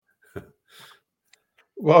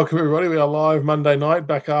Welcome, everybody. We are live Monday night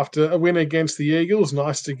back after a win against the Eagles.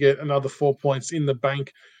 Nice to get another 4 points in the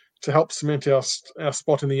bank to help cement our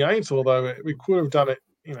spot in the eighth, although we could have done it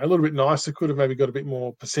a little bit nicer, could have maybe got a bit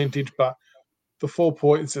more percentage, but the 4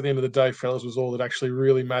 points at the end of the day, fellas, was all that actually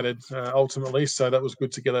really mattered ultimately, so that was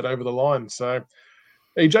good to get that over the line. So,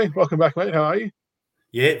 EJ, welcome back, mate. How are you?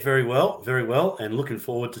 Yeah, very well, and looking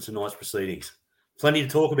forward to tonight's proceedings. Plenty to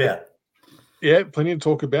talk about. Yeah, plenty to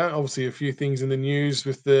talk about. Obviously, a few things in the news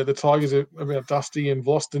with the Tigers about Dusty and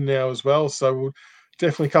Vlosten now as well. So we'll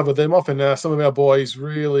definitely cover them off. And some of our boys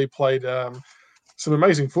really played some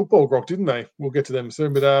amazing football, Grock, didn't they? We'll get to them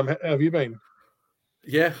soon. But how have you been?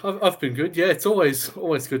 Yeah, I've been good. Yeah, it's always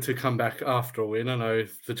good to come back after a win. I know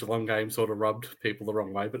the Geelong game sort of rubbed people the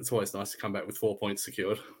wrong way, but it's always nice to come back with 4 points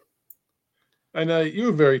secured. I know you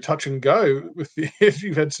were very touch and go with if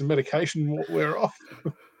you've had some medication wear off.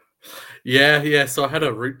 Yeah. So I had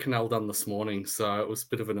a root canal done this morning, so it was a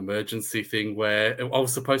bit of an emergency thing where I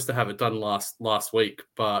was supposed to have it done last week,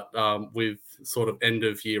 but with sort of end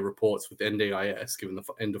of year reports with NDIS, given the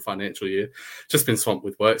end of financial year, just been swamped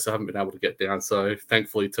with work, so I haven't been able to get down. So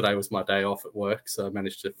thankfully today was my day off at work, so I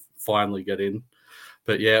managed to finally get in.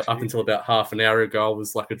 But yeah, up until about half an hour ago, I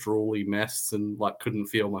was like a drooly mess and like couldn't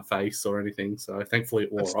feel my face or anything. So thankfully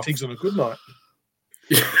it wore off. Tig's on a good night.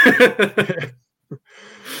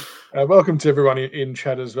 Welcome to everyone in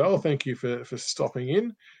chat as well. Thank you for stopping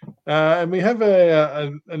in. And we have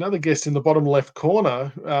another guest in the bottom left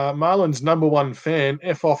corner, Marlon's number one fan,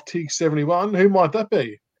 F off Tig71. Who might that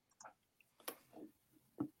be?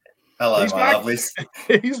 Hello, my lovelies.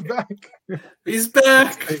 He's back. He's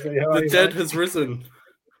back. The dead has risen.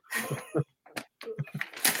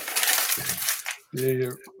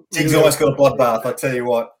 Tig's almost got a bloodbath, I tell you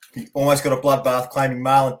what. He almost got a bloodbath claiming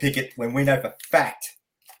Marlon Pickett when we know for fact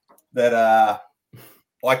that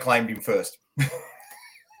I claimed him first.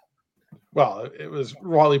 Well, it was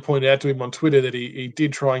rightly pointed out to him on Twitter that he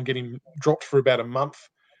did try and get him dropped for about a month,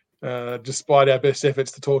 despite our best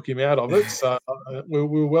efforts to talk him out of it. So we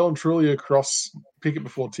were well and truly across Pickett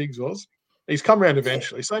before Tiggs was. He's come around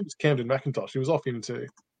eventually. Same as Camden McIntosh. He was off him too.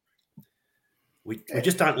 We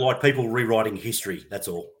just don't like people rewriting history. That's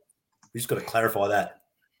all. We just got to clarify that.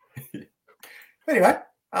 Anyway,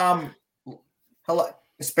 hello.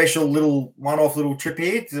 A special little one-off little trip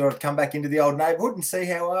here to come back into the old neighbourhood and see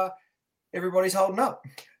how everybody's holding up.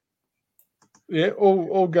 Yeah,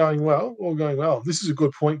 all going well. All going well. This is a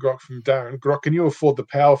good point, Grock, from Darren. Grock, can you afford the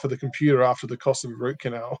power for the computer after the cost of a root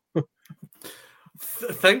canal?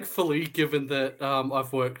 Thankfully, given that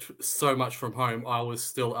I've worked so much from home, I was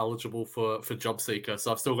still eligible for JobSeeker.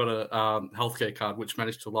 So I've still got a healthcare card, which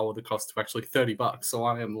managed to lower the cost to actually $30. So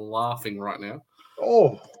I am laughing right now.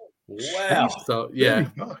 Oh, wow! So yeah,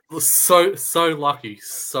 so lucky.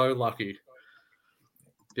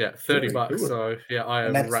 Yeah, $30. So yeah, I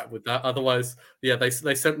am wrapped with that. Otherwise, yeah, they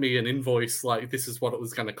sent me an invoice like this is what it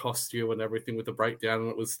was going to cost you and everything with the breakdown, and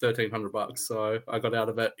it was $1,300. So I got out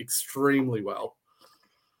of it extremely well.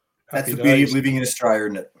 That's the beauty of living in Australia,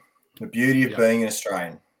 isn't it? The beauty of being an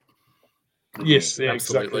Australian. Yes, yeah,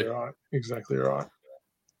 exactly right. Exactly right.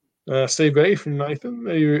 CB from Nathan,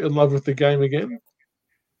 are you in love with the game again?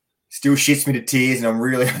 Still shits me to tears, and I'm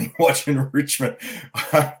really only watching Richmond.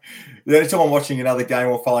 The only time I'm watching another game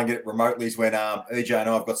or following it remotely is when EJ and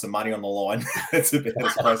I have got some money on the line. That's about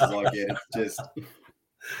as close as I get. It's just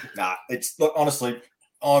it's look, honestly,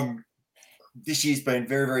 this year's been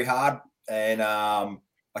very, very hard, and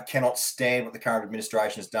I cannot stand what the current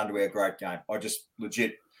administration has done to our great game. I just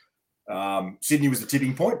legit Sydney was the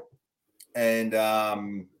tipping point, and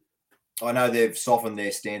I know they've softened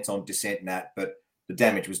their stance on dissent and that, but the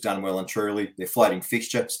damage was done well and truly. Their floating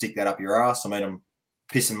fixture, stick that up your ass. I mean, I'm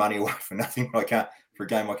pissing money away for nothing. For a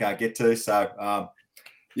game I can't get to. So, I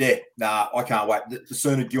can't wait. The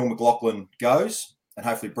sooner Gil McLaughlin goes and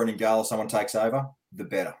hopefully Brendan Gale or someone takes over, the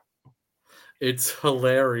better. It's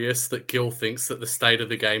hilarious that Gil thinks that the state of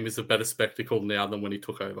the game is a better spectacle now than when he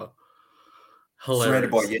took over. Hilarious.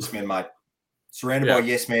 Surrounded by yes men, mate. Surrounded by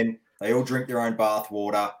yes men. They all drink their own bath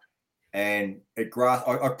water. And I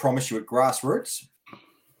promise you, at grassroots,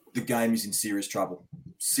 the game is in serious trouble.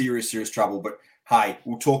 Serious trouble. But hey,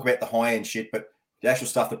 we'll talk about the high-end shit, but the actual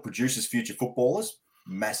stuff that produces future footballers,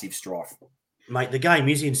 massive strife. Mate, the game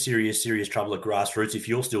is in serious trouble at grassroots if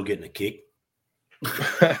you're still getting a kick.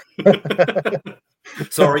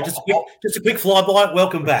 Sorry, just a quick flyby.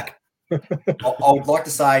 Welcome back. I would like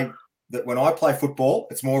to say that when I play football,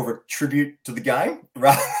 it's more of a tribute to the game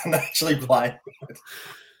rather than actually playing.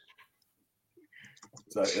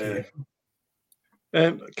 So,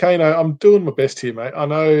 And Kano, I'm doing my best here, mate. I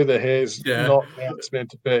know the hair's Yeah. not how it's meant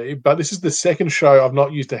to be, but this is the second show I've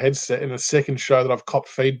not used a headset, and the second show that I've copped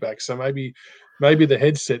feedback. So maybe the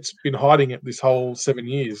headset's been hiding it this whole 7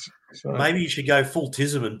 years. So Maybe you should go full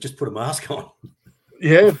Tism and just put a mask on.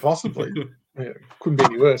 yeah, possibly. Yeah, couldn't be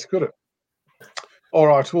any worse, could it? All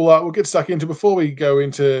right, we'll get stuck into. Before we go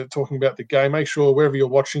into talking about the game, make sure wherever you're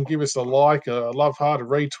watching, give us a like, a love heart, a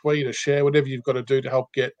retweet, a share, whatever you've got to do to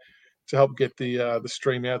help get the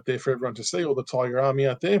stream out there for everyone to see, or the Tiger Army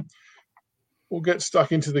out there. We'll get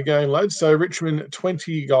stuck into the game, lads. So Richmond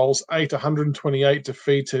 20 goals, 8, 128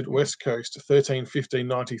 defeated West Coast 13, 15,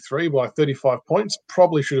 93 by 35 points.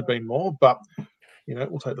 Probably should have been more, but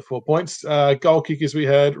we'll take the 4 points. Goal kickers we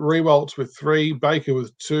had Rewaltz with 3, Baker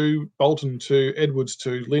with 2, Bolton 2, Edwards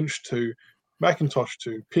 2, Lynch 2, McIntosh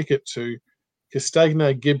 2, Pickett 2,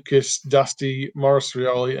 Castagna, Gibcus, Dusty, Morris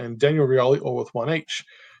Rioli, and Daniel Rioli all with 1 each.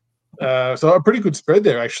 So a pretty good spread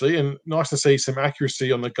there, actually, and nice to see some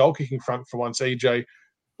accuracy on the goal kicking front for once. EJ,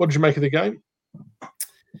 what did you make of the game?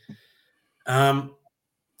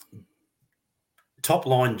 Top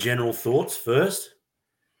line general thoughts first.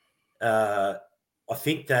 I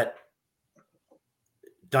think that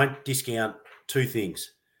don't discount two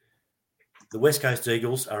things. The West Coast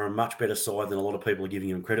Eagles are a much better side than a lot of people are giving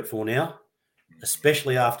them credit for now,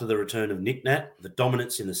 especially after the return of Nick Nat. The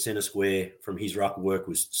dominance in the centre square from his ruck work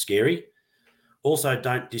was scary. Also,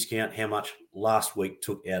 don't discount how much last week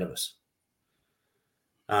took out of us.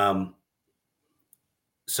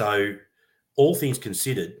 So, all things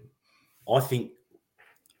considered, I think,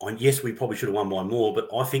 yes, we probably should have won by more, but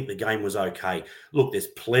I think the game was okay. Look, there's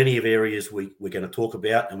plenty of areas we're going to talk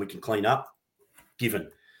about and we can clean up, given,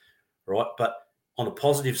 right? But on the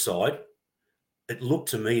positive side, it looked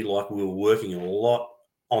to me like we were working a lot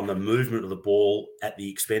on the movement of the ball at the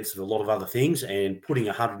expense of a lot of other things, and putting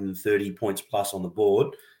 130 points plus on the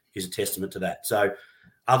board is a testament to that. So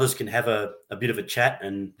others can have a bit of a chat,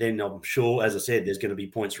 and then I'm sure, as I said, there's going to be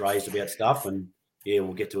points raised about stuff, and yeah,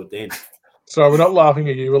 we'll get to it then. So we're not laughing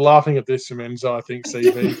at you. We're laughing at this, Menzo, I think,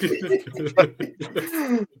 CV.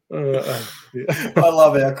 Yeah. I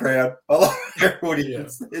love our crowd. I love our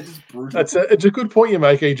audience. Yeah. It's just brutal. It's a good point you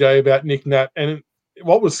make, EJ, about Nick Nat. And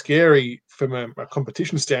what was scary from a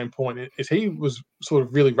competition standpoint is he was sort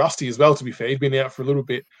of really rusty as well, to be fair. He'd been out for a little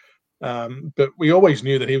bit. But we always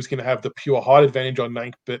knew that he was going to have the pure height advantage on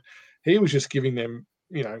Nank, but he was just giving them,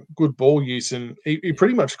 good ball use, and he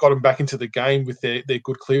pretty much got them back into the game with their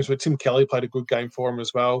good clears. But Tim Kelly played a good game for him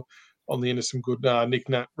as well on the end of some good Nick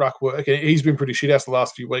Nat ruck work. And he's been pretty shit out the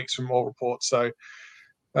last few weeks from all reports. So,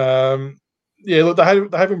 look,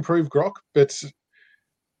 they have improved Grok, but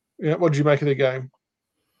what did you make of the game?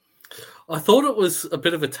 I thought it was a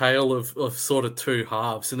bit of a tale of sort of two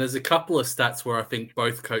halves, and there's a couple of stats where I think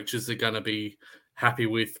both coaches are going to be happy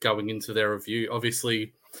with going into their review.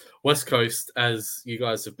 Obviously, West Coast, as you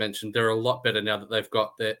guys have mentioned, they're a lot better now that they've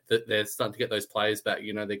got that they're starting to get those players back.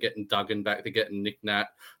 They're getting Duggan back, they're getting Nick Nat.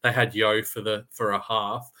 They had Yo for a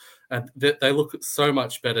half, and they look so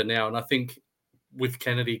much better now. And I think with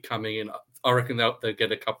Kennedy coming in, I reckon they'll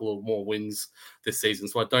get a couple of more wins this season.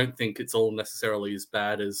 So I don't think it's all necessarily as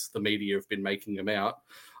bad as the media have been making them out.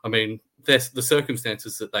 I mean, the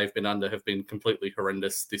circumstances that they've been under have been completely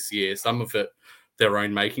horrendous this year. Some of it their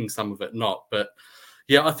own making, some of it not. But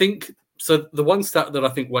yeah, I think so. The one stat that I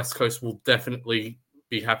think West Coast will definitely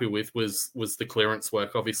be happy with was the clearance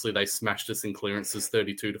work. Obviously, they smashed us in clearances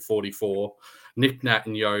 32-44. Nick Nat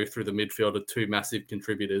and Yo through the midfield are two massive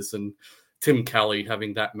contributors, and Tim Kelly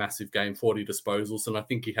having that massive game, 40 disposals, and I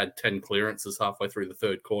think he had 10 clearances halfway through the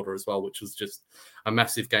third quarter as well, which was just a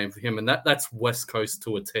massive game for him. And that's West Coast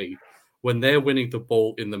to a T. When they're winning the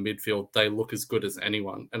ball in the midfield, they look as good as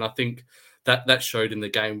anyone. And I think that showed in the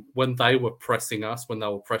game. When they were pressing us, when they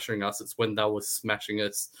were pressuring us, it's when they were smashing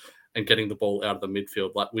us and getting the ball out of the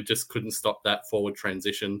midfield. Like, we just couldn't stop that forward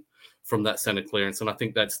transition from that centre clearance. And I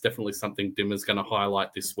think that's definitely something Dimmer's going to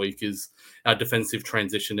highlight this week, is our defensive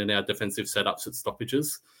transition and our defensive setups at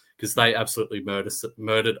stoppages, because they absolutely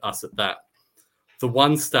murdered us at that. The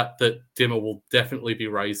one stat that Dimmer will definitely be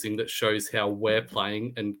raising that shows how we're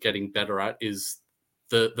playing and getting better at is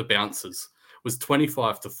the bounces. It was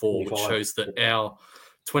 25-4, which shows that our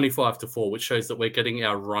 25-4, which shows that we're getting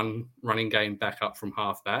our running game back up from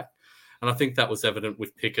half back. And I think that was evident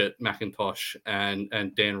with Pickett, McIntosh, and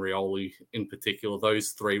Dan Rioli in particular.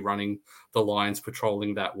 Those three running the lines,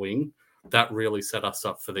 patrolling that wing, that really set us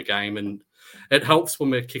up for the game. And it helps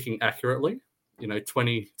when we're kicking accurately.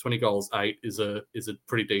 20 goals, 8 is a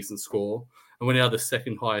pretty decent score. And we're now the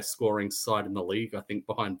second highest scoring side in the league, I think,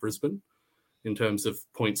 behind Brisbane in terms of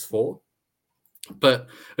points for. But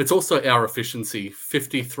it's also our efficiency,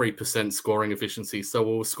 53% scoring efficiency. So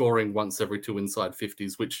we were scoring once every 2 inside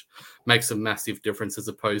 50s, which makes a massive difference as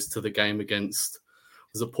opposed to the game against,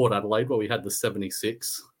 was it Port Adelaide, where we had the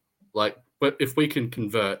 76? But if we can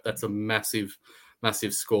convert, that's a massive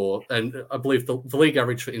score. And I believe the league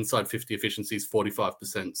average for inside 50 efficiency is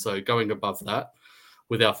 45%. So going above that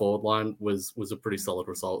with our forward line was a pretty solid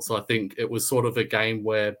result. So I think it was sort of a game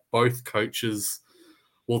where both coaches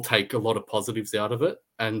will take a lot of positives out of it.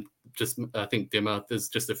 And just, I think, Dimmer, there's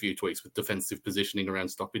just a few tweaks with defensive positioning around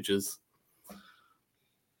stoppages.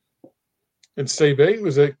 And CB,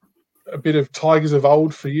 was it a bit of Tigers of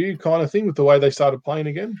old for you kind of thing with the way they started playing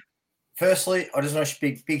again? Firstly, I just want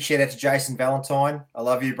to big shout out to Jason Valentine. I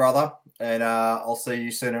love you, brother, and I'll see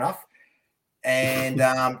you soon enough. And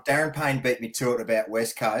Darren Payne beat me to it about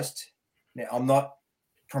West Coast. Now, I'm not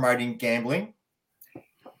promoting gambling,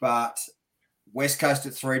 but West Coast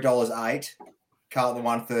at $3.08, Carlton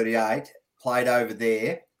 138, played over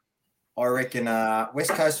there. I reckon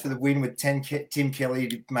West Coast for the win with Tim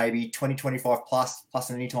Kelly, maybe 20-25 plus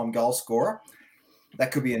an anytime goal scorer.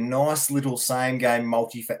 That could be a nice little same game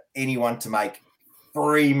multi for anyone to make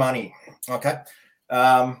free money. Okay.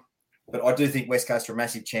 But I do think West Coast are a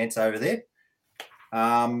massive chance over there.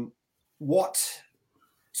 What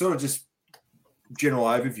sort of just general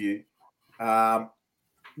overview,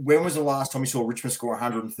 when was the last time you saw Richmond score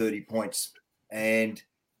 130 points? And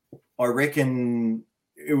I reckon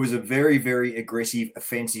it was a very, very aggressive,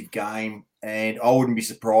 offensive game. And I wouldn't be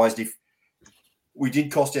surprised if we did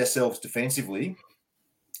cost ourselves defensively,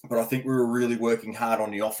 but I think we were really working hard on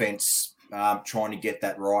the offense, trying to get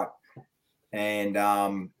that right. And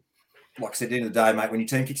like I said, at the end of the day, mate, when your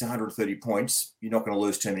team kicks 130 points, you're not going to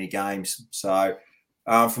lose too many games. So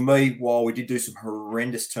for me, while we did do some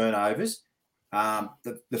horrendous turnovers,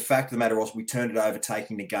 the fact of the matter was we turned it over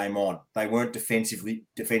taking the game on. They weren't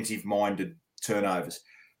defensive-minded turnovers.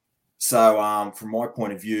 So from my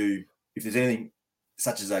point of view, if there's anything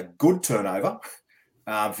such as a good turnover,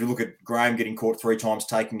 if you look at Graham getting caught 3 times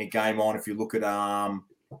taking the game on, if you look at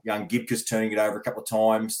young Gibcus turning it over a couple of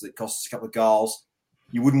times that cost us a couple of goals,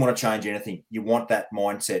 you wouldn't want to change anything. You want that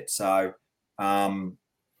mindset. So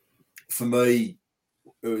for me,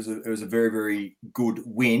 it was a very, very good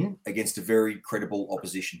win against a very credible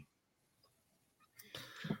opposition.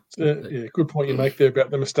 Yeah, good point you make there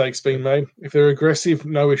about the mistakes being made. If they're aggressive,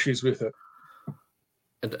 no issues with it.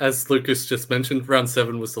 And as Lucas just mentioned, round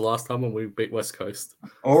 7 was the last time when we beat West Coast.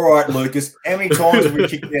 All right, Lucas. How many times have we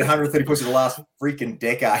kicked out 130 points in the last freaking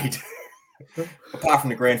decade? Apart from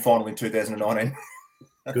the grand final in 2019.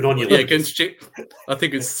 Good on you, Yeah, Lucas. I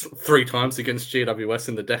think it's 3 times against GWS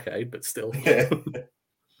in the decade, but still. Yeah.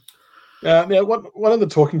 Now, one of the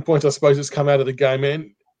talking points I suppose that's come out of the game,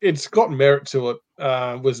 and it's got merit to it,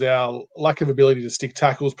 was our lack of ability to stick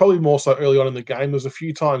tackles, probably more so early on in the game. There's a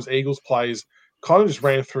few times Eagles players kind of just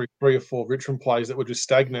ran through 3 or 4 Richmond plays that were just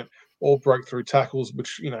stagnant or broke through tackles,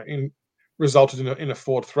 which, resulted in a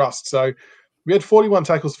forward thrust. So we had 41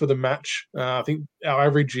 tackles for the match. I think our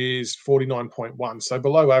average is 49.1, so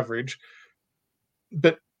below average.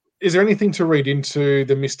 But is there anything to read into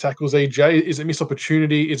the missed tackles, EJ? Is it missed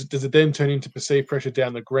opportunity? Does it then turn into perceived pressure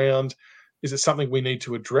down the ground? Is it something we need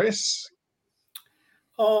to address?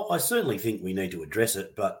 Oh, I certainly think we need to address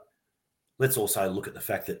it, but let's also look at the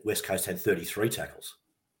fact that West Coast had 33 tackles.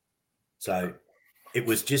 So it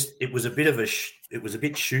was a bit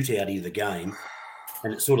shootouty, the game,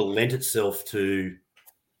 and it sort of lent itself to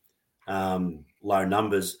low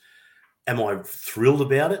numbers. Am I thrilled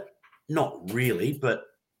about it? Not really, but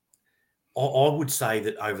I would say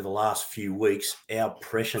that over the last few weeks, our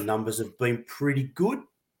pressure numbers have been pretty good.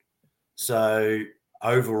 So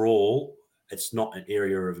overall, it's not an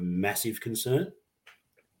area of massive concern.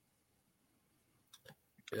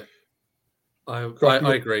 Yeah, I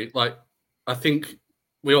agree. Like, I think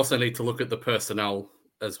we also need to look at the personnel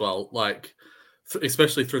as well. Like,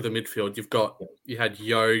 especially through the midfield, you had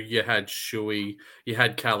Yo, you had Shuey, you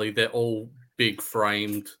had Callie. They're all big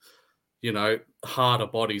framed, harder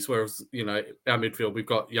bodies. Whereas, our midfield, we've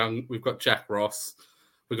got Jack Ross,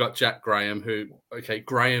 we've got Jack Graham,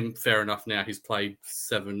 Graham, fair enough now, he's played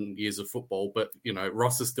 7 years of football, but,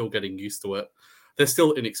 Ross is still getting used to it. They're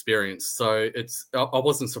still inexperienced. So I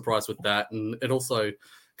wasn't surprised with that. And it also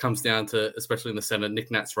comes down to, especially in the centre,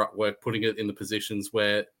 Nick Nat's ruck work, putting it in the positions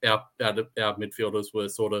where our midfielders were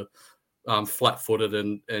sort of flat-footed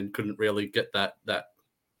and couldn't really get that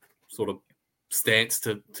sort of stance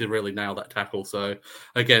to really nail that tackle. So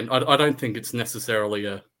again, I don't think it's necessarily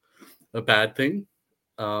a bad thing.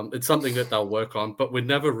 It's something that they'll work on, but we're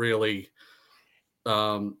never really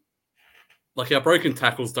like our broken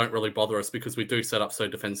tackles don't really bother us because we do set up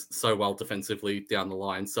so well defensively down the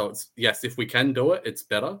line. So it's yes, if we can do it, it's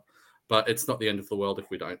better, but it's not the end of the world if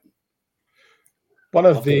we don't. One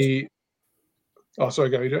of the sorry,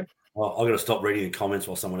 go EJ. Well, I've got to stop reading the comments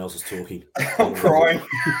while someone else is talking. I'm crying.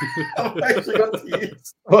 I've actually got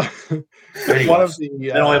tears. One of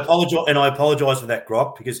the and I apologise for that,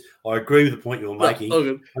 Grok, because I agree with the point you were making.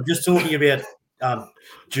 I'm just talking about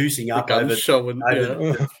juicing up over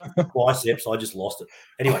the biceps. I just lost it.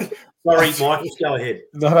 Anyway, sorry, Mike, just go ahead.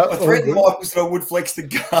 No, I threatened Michael so I would flex the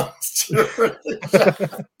guns.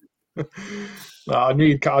 No, I knew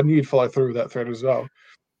you'd follow through with that threat as well.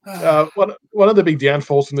 One of the big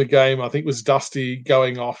downfalls in the game, I think, was Dusty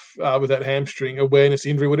going off with that hamstring awareness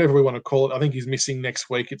injury, whatever we want to call it. I think he's missing next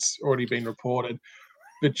week. It's already been reported.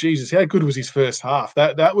 But Jesus, how good was his first half?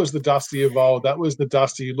 That was the Dusty of old. That was the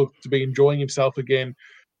Dusty who looked to be enjoying himself again.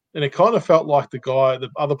 And it kind of felt like the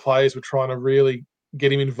other players were trying to really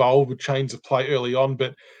get him involved with chains of play early on.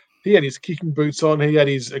 But he had his kicking boots on. He had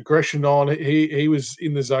his aggression on. He was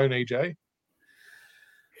in the zone, EJ.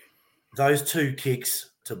 Those two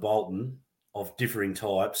kicks to Bolton of differing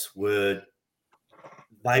types were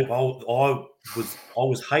I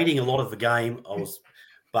was hating a lot of the game.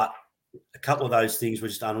 But a couple of those things were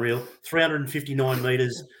just unreal. 359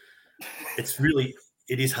 meters.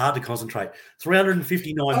 It is hard to concentrate.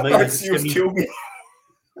 359 meters.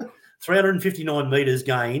 359 meters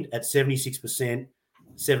gained at 76%,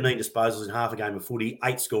 17 disposals in half a game of footy,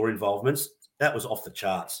 8 score involvements. That was off the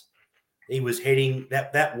charts. He was heading.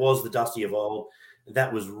 That was the Dusty of old.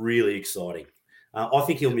 That was really exciting. I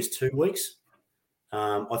think he'll miss 2 weeks.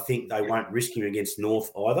 I think they won't risk him against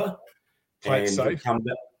North either. Play it safe.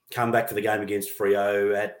 Come back for the game against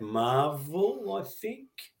Freo at Marvel, I think.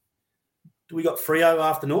 Do we got Freo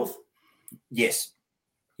after North? Yes.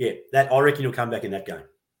 Yeah, I reckon he'll come back in that game.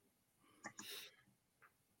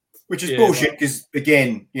 Which is bullshit because,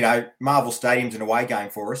 again, Marvel Stadium's an away game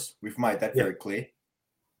for us. We've made that very clear.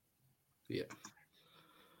 Yeah.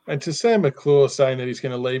 And to Sam McClure saying that he's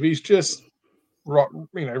going to leave, he's just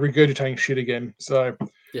regurgitating shit again. So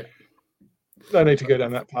yeah, no need to go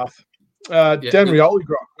down that path. Dan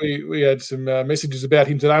Rioli, we had some messages about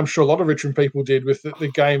him today. I'm sure a lot of Richmond people did with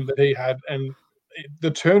the game that he had, and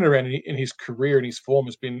the turnaround in his career and his form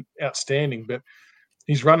has been outstanding. But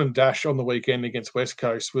his run and dash on the weekend against West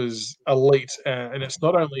Coast was elite, and it's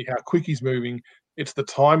not only how quick he's moving, it's the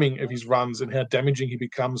timing of his runs and how damaging he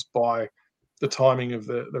becomes by the timing of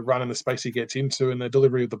the run and the space he gets into and the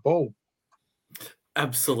delivery of the ball.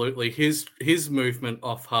 Absolutely. His movement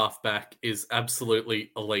off halfback is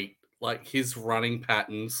absolutely elite. Like his running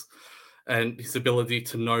patterns and his ability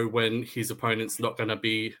to know when his opponent's not going to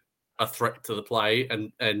be a threat to the play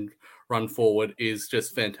and run forward is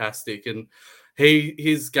just fantastic. And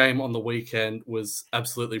his game on the weekend was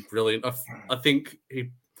absolutely brilliant. I think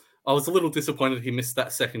I was a little disappointed he missed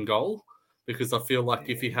that second goal, because I feel like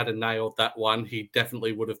if he had nailed that one, he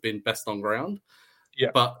definitely would have been best on ground. Yeah.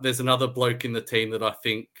 But there's another bloke in the team that I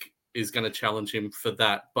think is going to challenge him for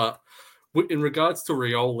that. But in regards to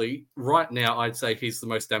Rioli, right now, I'd say he's the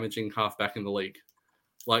most damaging halfback in the league.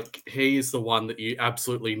 Like, he is the one that you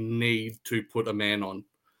absolutely need to put a man on,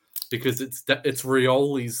 because it's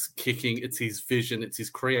Rioli's kicking, it's his vision, it's his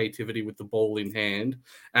creativity with the ball in hand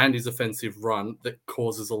and his offensive run that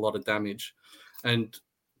causes a lot of damage. And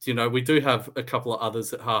we do have a couple of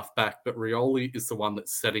others at half back, but Rioli is the one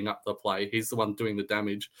that's setting up the play. He's the one doing the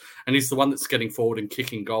damage, and he's the one that's getting forward and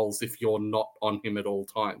kicking goals if you're not on him at all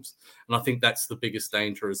times. And I think that's the biggest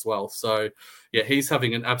danger as well. So, yeah, he's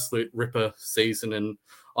having an absolute ripper season, and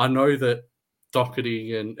I know that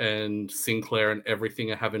Doherty and Sinclair and everything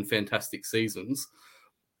are having fantastic seasons.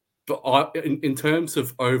 But in terms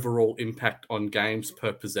of overall impact on games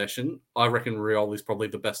per possession, I reckon Rioli's probably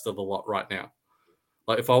the best of the lot right now.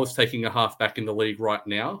 Like, if I was taking a halfback in the league right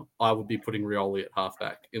now, I would be putting Rioli at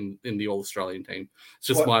halfback in the All-Australian team. It's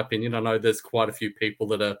just my opinion. I know there's quite a few people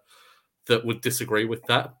that would disagree with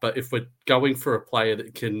that. But if we're going for a player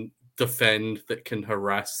that can defend, that can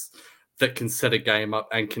harass, that can set a game up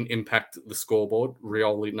and can impact the scoreboard,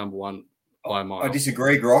 Rioli number one by a mile. I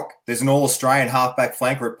disagree, Grok. There's an All-Australian halfback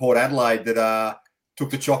flanker at Port Adelaide that took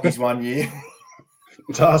the chockies one year.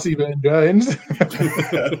 Darcy Van Jones.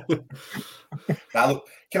 Now, look,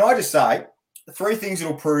 can I just say, 3 things that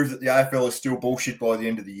will prove that the AFL is still bullshit by the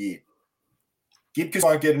end of the year. Gibcus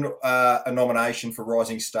won't get a nomination for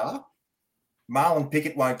Rising Star. Marlon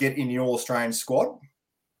Pickett won't get in the All-Australian squad.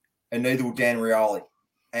 And neither will Dan Rioli.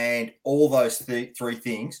 And all those 3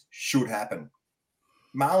 things should happen.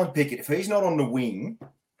 Marlon Pickett, if he's not on the wing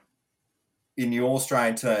in the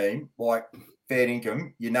All-Australian team, like, fair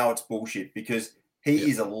income, you know it's bullshit because he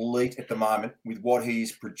is elite at the moment with what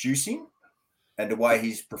he's producing and the way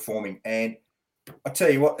he's performing. And I tell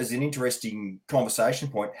you what, as an interesting conversation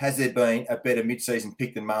point, has there been a better mid-season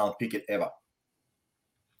pick than Marlon Pickett ever?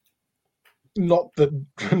 Not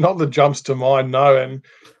that jumps to mind, no. And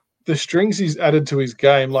the strings he's added to his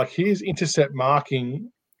game, like his intercept marking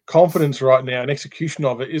confidence right now and execution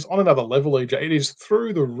of it is on another level, EJ. It is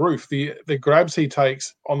through the roof. The grabs he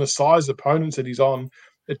takes on the size opponents that he's on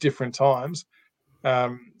at different times,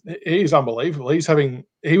 he is unbelievable. He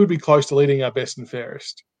would be close to leading our best and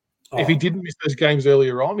fairest. If he didn't miss those games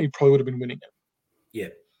earlier on, he probably would have been winning it. Yeah.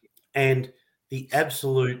 And the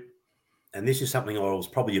absolute, and this is something I was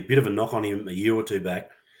probably a bit of a knock on him a year or two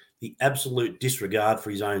back, the absolute disregard for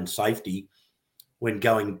his own safety when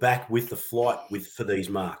going back with the flight for these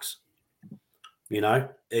marks. You know,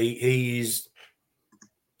 he is,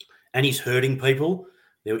 and he's hurting people.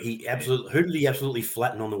 Who did he absolutely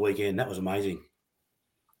flatten on the weekend? That was amazing.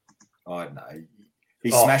 I don't know.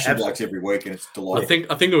 He's smashing blokes every week, and it's delightful.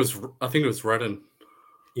 I think it was Redden.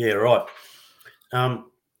 Yeah, right.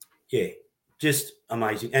 Yeah, just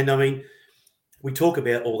amazing. And I mean, we talk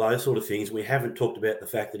about all those sort of things. We haven't talked about the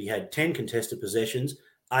fact that he had 10 contested possessions,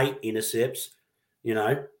 8 intercepts.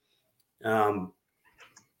 19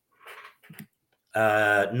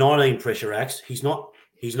 pressure acts. He's not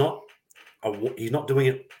doing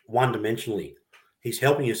it one-dimensionally. He's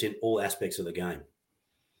helping us in all aspects of the game.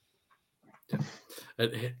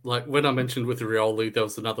 Like when I mentioned with Rioli, there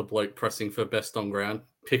was another bloke pressing for best on ground.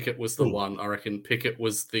 Pickett was the one. I reckon Pickett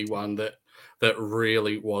was the one that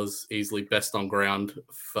really was easily best on ground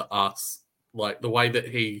for us. Like the way that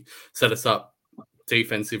he set us up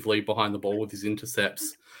defensively behind the ball with his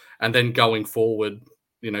intercepts, and then going forward,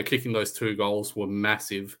 kicking those 2 goals were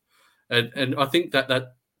massive. And I think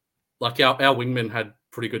that like our wingmen had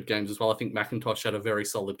pretty good games as well. I think McIntosh had a very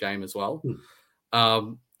solid game as well.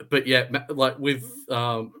 But yeah, like with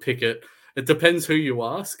Pickett, it depends who you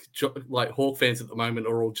ask. Like Hawk fans at the moment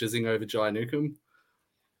are all jizzing over Jai Newcomb.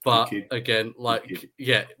 But again,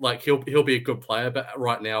 he'll be a good player. But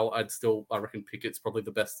right now, I reckon Pickett's probably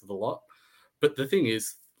the best of the lot. But the thing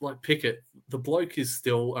is, like Pickett, the bloke is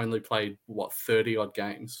still only played 30 odd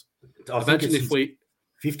games. Imagine if we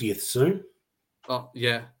 50th soon. Oh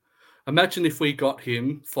yeah, imagine if we got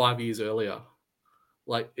him 5 years earlier.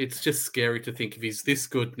 Like it's just scary to think if he's this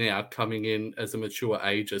good now, coming in as a mature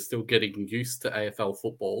ager, still getting used to AFL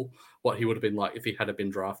football, what he would have been like if he had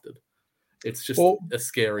been drafted. It's just a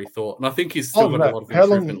scary thought, and I think he's still got a lot of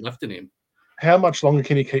improvement left in him. How much longer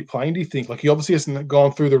can he keep playing, do you think? Like, he obviously hasn't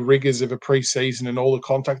gone through the rigors of a pre-season and all the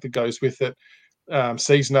contact that goes with it,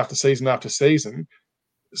 season after season after season.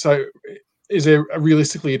 So is there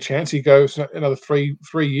realistically a chance he goes another three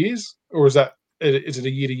years? Or is it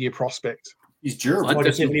a year-to-year prospect? He's durable.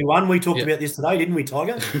 71, we talked about this today, didn't we,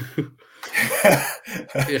 Tiger?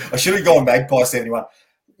 I should have gone Magpie 71.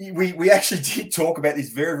 We actually did talk about this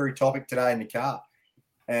very, very topic today in the car.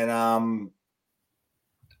 And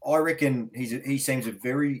I reckon he seems a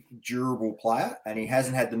very durable player, and he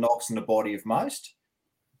hasn't had the knocks in the body of most.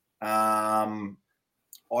 I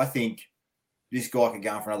think this guy could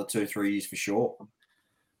go on for another 2-3 years for sure.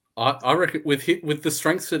 I reckon with the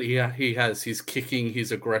strengths that he has, his kicking,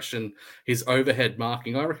 his aggression, his overhead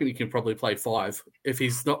marking, I reckon he can probably play 5. If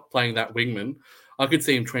he's not playing that wingman, I could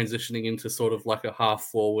see him transitioning into sort of like a half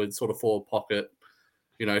forward, sort of forward pocket,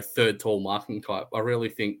 third tall marking type. I really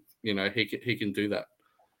think, he can do that.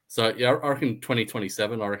 So, yeah, I reckon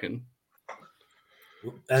 2027, I reckon.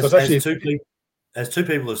 As two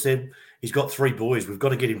people have said, he's got 3 boys. We've got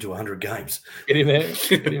to get him to 100 games. Get him there.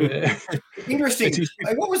 Interesting.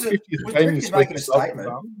 What was it? Was he making a statement?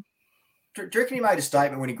 Do you reckon he made a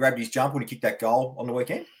statement when he grabbed his jump when he kicked that goal on the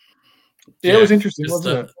weekend? Yeah, it was interesting,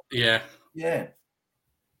 wasn't it? Yeah. Yeah.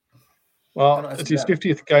 Well, it's his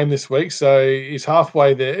 50th game this week, so he's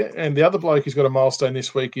halfway there. And the other bloke who's got a milestone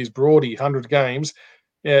this week is Brody, 100 games.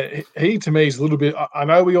 Yeah, he to me is a little bit. I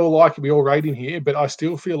know we all like him, we all rate him here, but I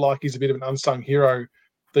still feel like he's a bit of an unsung hero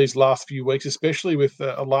these last few weeks, especially with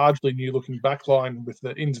a largely new-looking backline with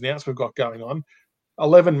the ins and outs we've got going on.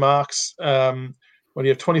 11 marks, when you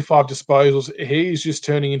have 25 disposals, he's just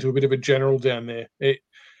turning into a bit of a general down there.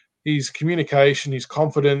 His communication, his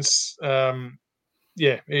confidence,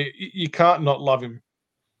 you can't not love him.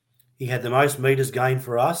 He had the most meters gained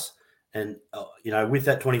for us. And, with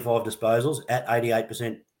that 25 disposals at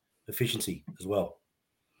 88% efficiency as well.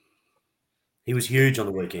 He was huge on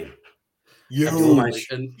the weekend. You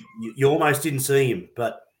almost didn't see him,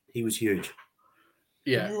 but he was huge.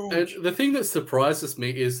 Yeah. And the thing that surprises me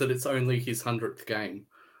is that it's only his 100th game.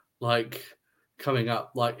 Like, coming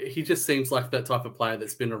up. Like, he just seems like that type of player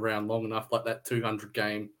that's been around long enough, like that 200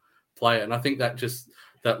 game player. And I think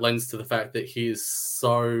that lends to the fact that he is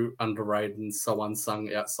so underrated and so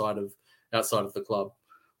unsung outside of the club.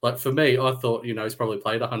 Like, for me, I thought, he's probably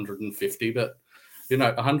played 150, but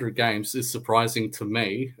 100 games is surprising to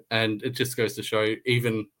me, and it just goes to show,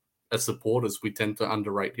 even as supporters, we tend to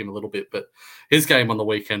underrate him a little bit. But his game on the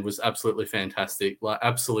weekend was absolutely fantastic, like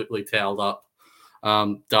absolutely towelled up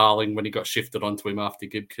Darling when he got shifted onto him after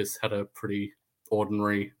Gibcus had a pretty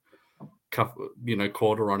ordinary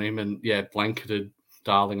quarter on him, and blanketed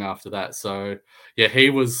Darling after that. So he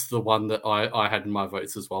was the one that I had in my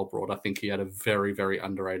votes as well, Broad. I think he had a very, very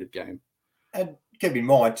underrated game. And keep in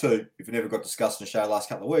mind too, if it never got discussed in the show the last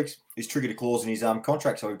couple of weeks, he's triggered a clause in his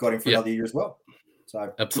contract, so we've got him for another year as well.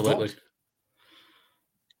 So absolutely.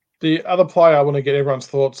 The other player I want to get everyone's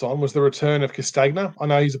thoughts on was the return of Castagna. I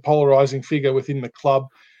know he's a polarising figure within the club.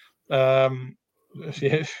 I'll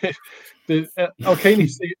keen to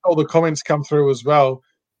see all the comments come through as well.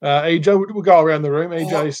 EJ, we'll go around the room.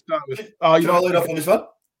 EJ, start with. Can I lead off on this one?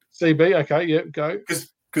 CB, okay, yeah, go.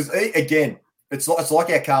 Because again, it's like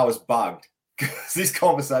our car was bugged because this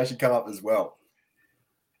conversation came up as well.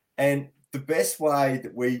 And the best way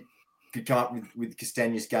that we could come up with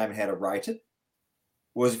Castagna's game and how to rate it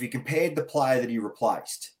was if you compared the player that he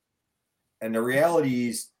replaced. And the reality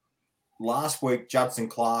is, last week, Judson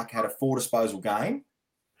Clark had a 4 disposal game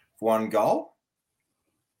for 1 goal.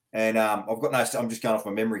 And I'm just going off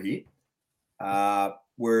my memory here.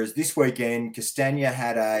 Whereas this weekend, Castagna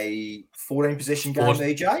had a 14 possession game,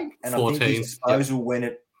 EJ. And 14, I think his disposal went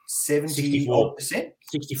at 70%.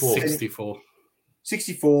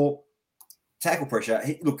 64. Tackle pressure.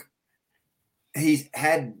 He's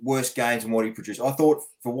had worse games than what he produced. I thought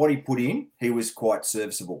for what he put in, he was quite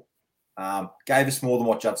serviceable. Gave us more than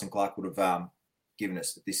what Judson Clark would have given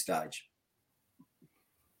us at this stage.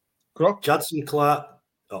 Grock? Judson Clark.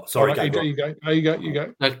 Oh, sorry. Right, EJ, you go. No, you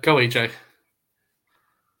go. No, go, EJ.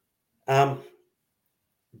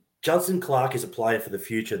 Judson Clark is a player for the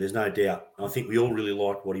future. There's no doubt. I think we all really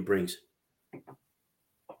like what he brings.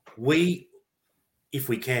 We, if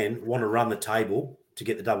we can, want to run the table to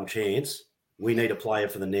get the double chance. We need a player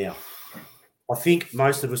for the now. I think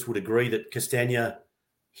most of us would agree that Castagna,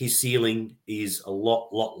 his ceiling is a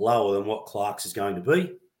lot lower than what Clark's is going to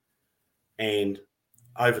be. And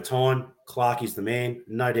over time, Clark is the man,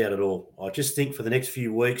 no doubt at all. I just think for the next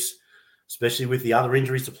few weeks, especially with the other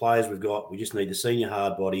injuries to players we've got, we just need the senior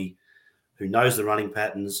hard body who knows the running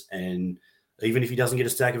patterns, and even if he doesn't get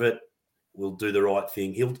a stack of it, will do the right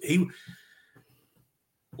thing. He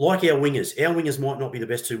like our wingers might not be the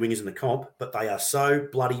best 2 wingers in the comp, but they are so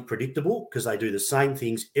bloody predictable because they do the same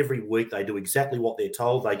things every week. They do exactly what they're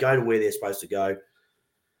told. They go to where they're supposed to go.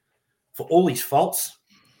 For all his faults,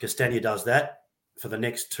 Castagna does that. For the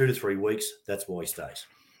next 2 to 3 weeks, that's why he stays.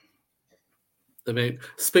 I mean,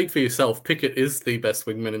 speak for yourself. Pickett is the best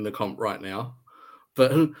wingman in the comp right now.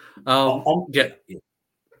 But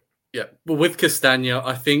But with Castagna,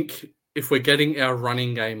 I think if we're getting our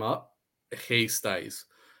running game up, he stays.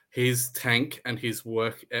 His tank and his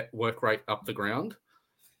work rate up the ground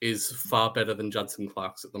is far better than Judson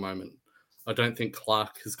Clark's at the moment. I don't think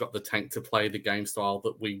Clark has got the tank to play the game style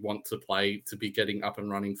that we want to play to be getting up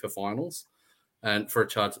and running for finals and for a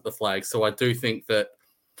charge at the flag. So I do think that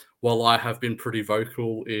while I have been pretty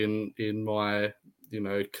vocal in my,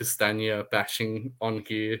 Castagna bashing on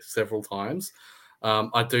here several times,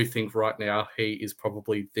 I do think right now he is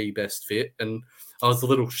probably the best fit. And I was a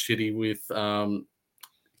little shitty with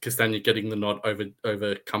Castagna getting the nod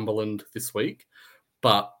over Cumberland this week.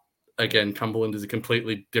 But again, Cumberland is a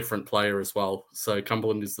completely different player as well. So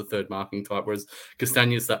Cumberland is the third marking type, whereas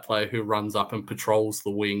Castagna is that player who runs up and patrols the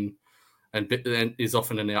wing and is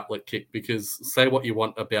often an outlet kick. Because say what you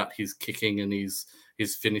want about his kicking and his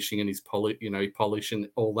finishing and his polish and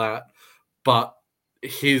all that, but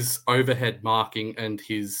his overhead marking and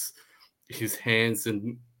his hands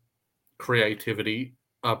and creativity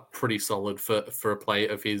are pretty solid for a player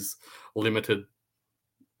of his limited,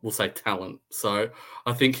 we'll say, talent. So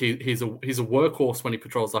I think he's a workhorse when he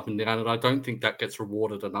patrols up and down, and I don't think that gets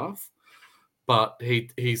rewarded enough. But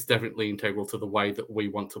he's definitely integral to the way that we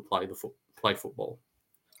want to play football.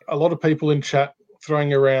 A lot of people in chat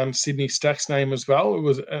throwing around Sydney Stack's name as well. It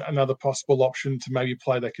was another possible option to maybe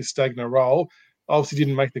play that Castagna role. Obviously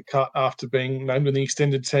didn't make the cut after being named in the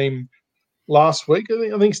extended team last week.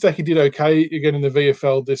 I think Stacky did okay again in the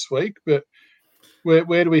VFL this week, but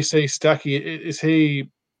where do we see Stacky?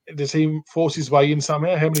 Does he force his way in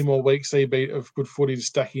somehow? How many more weeks of good footy does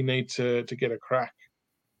Stacky need to get a crack?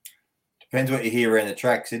 Depends what you hear around the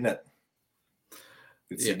tracks, isn't it?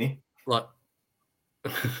 With Sydney. Like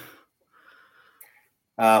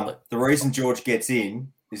The reason George gets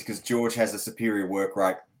in is because George has a superior work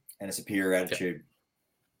rate and a superior attitude. Yep.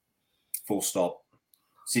 Full stop.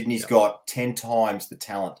 Sydney's got 10 times the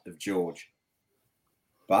talent of George.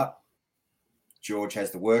 But George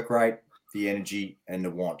has the work rate, the energy, and the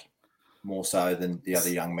want, more so than the other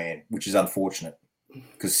young man, which is unfortunate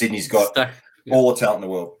because Sydney's got all the talent in the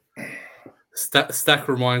world. Stack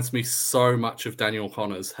reminds me so much of Daniel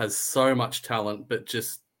Connors, has so much talent, but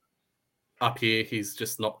just up here, he's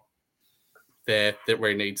just not there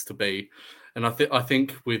where he needs to be. And I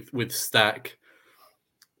think with Stack,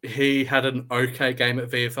 he had an okay game at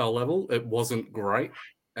VFL level. It wasn't great.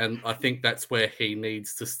 And I think that's where he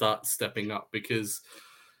needs to start stepping up because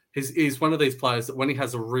he's one of these players that when he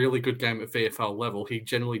has a really good game at VFL level, he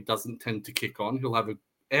generally doesn't tend to kick on. He'll have an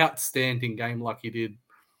outstanding game like he did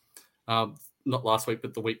not last week,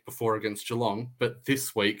 but the week before against Geelong. But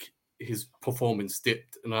this week, his performance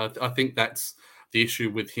dipped. And I think that's the issue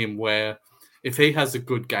with him where if he has a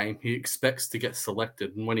good game, he expects to get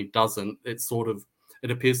selected. And when he doesn't, it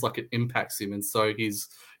appears like it impacts him. And so his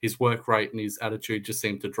work rate and his attitude just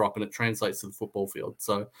seem to drop and it translates to the football field.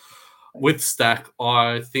 So with Stack,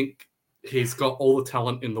 I think he's got all the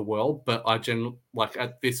talent in the world, but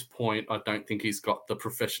at this point, I don't think he's got the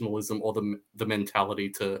professionalism or the mentality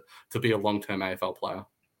to be a long-term AFL player.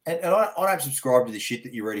 And I don't subscribe to the shit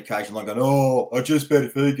that you read occasionally, like going, I just bet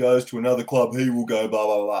if he goes to another club, he will go, blah,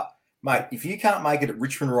 blah, blah. Mate, if you can't make it at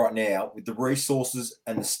Richmond right now with the resources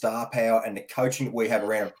and the star power and the coaching that we have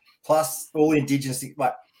around him, plus all the Indigenous things,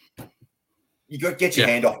 mate, you got to get your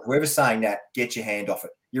hand off it. Whoever's saying that, get your hand off it.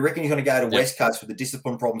 You reckon you're going to go to West Coast with the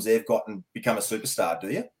discipline problems they've got and become a superstar, do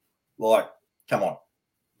you? Like, come on.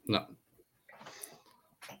 No.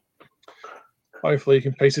 Hopefully you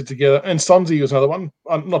can piece it together. And Sonsie was another one,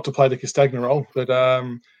 not to play the Castagna role, but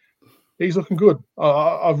he's looking good.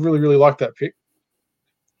 I really, really like that pick.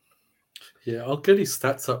 Yeah, I'll get his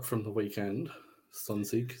stats up from the weekend,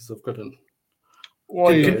 Sonsie, because I've got an...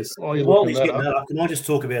 While he's getting that up, can I just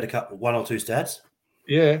talk about one or two stats?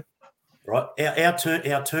 Yeah. Right.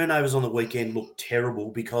 Our turnovers on the weekend looked terrible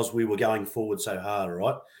because we were going forward so hard,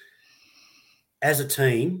 right? As a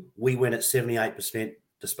team, we went at 78%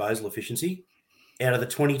 disposal efficiency. Out of the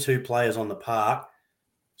 22 players on the park,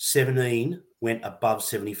 17 went above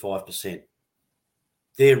 75%.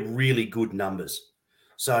 They're really good numbers.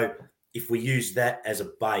 So if we use that as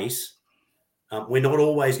a base, we're not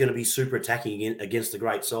always going to be super attacking against the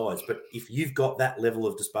great sides. But if you've got that level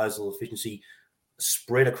of disposal efficiency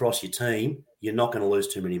spread across your team, you're not going to lose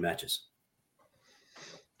too many matches.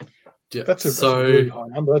 Yeah, that's a really high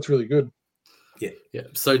number. That's really good. Yeah.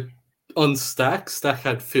 So on Stack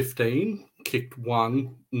had 15, kicked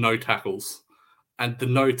 1, no tackles. And the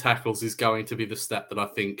no tackles is going to be the stat that I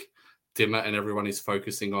think Dimmer and everyone is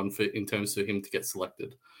focusing on in terms of him to get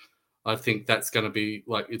selected. I think that's going to be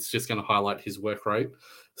it's just going to highlight his work rate.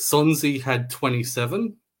 Sonsie had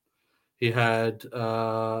 27. He had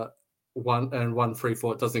 1 free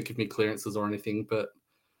for. It doesn't give me clearances or anything, but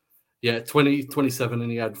 27,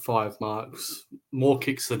 and he had 5 marks, more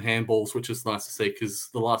kicks than handballs, which is nice to see because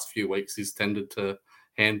the last few weeks he's tended to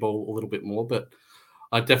handball a little bit more. But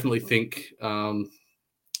I definitely think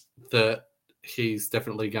that he's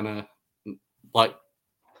definitely going to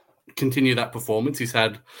continue that performance. He's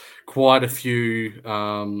had quite a few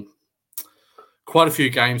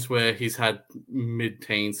games where he's had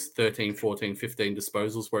mid-teens, 13, 14, 15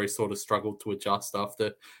 disposals where he sort of struggled to adjust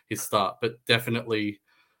after his start. But definitely,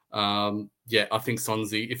 I think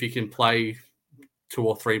Sonsie, if he can play 2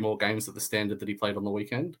 or 3 more games at the standard that he played on the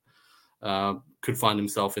weekend, could find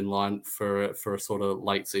himself in line for a sort of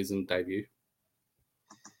late season debut.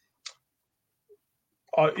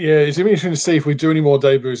 It's interesting to see if we do any more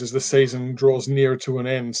debuts as the season draws nearer to an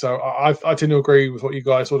end. So I tend to agree with what you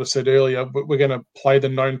guys sort of said earlier. But we're going to play the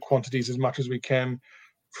known quantities as much as we can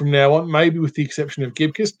from now on, maybe with the exception of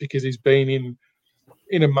Gibcus because he's been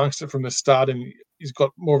in amongst it from the start and he's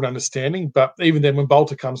got more of an understanding. But even then, when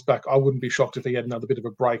Bolter comes back, I wouldn't be shocked if he had another bit of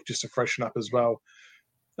a break just to freshen up as well.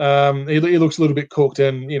 He looks a little bit cooked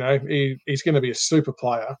and, he's going to be a super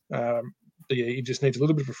player. But he just needs a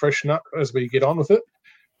little bit of a freshen up as we get on with it.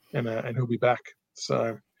 And he'll be back.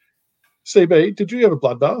 So, CB, did you have a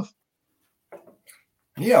bloodbath?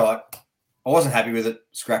 Yeah, I wasn't happy with it.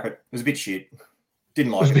 Scrap it. It was a bit shit.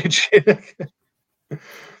 Didn't like it. A bit shit.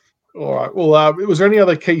 All right. Well, was there any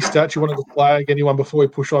other key stats you wanted to flag? Anyone before we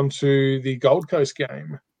push on to the Gold Coast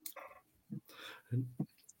game?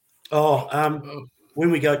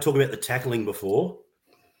 When we go talk about the tackling before,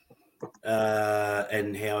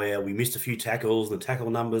 and how we missed a few tackles, the tackle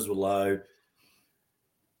numbers were low.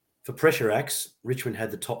 For pressure acts, Richmond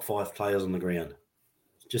had the top 5 players on the ground.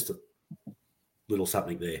 Just a little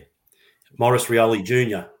something there. Morris Rioli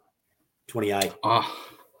Jr., 28.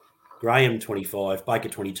 Graham, 25. Baker,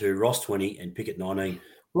 22. Ross, 20. And Pickett, 19.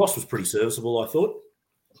 Ross was pretty serviceable, I thought.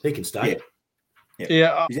 He can stay.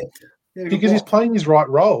 Yeah. Because he's playing his right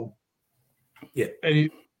role. Yeah. And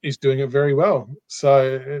he's doing it very well.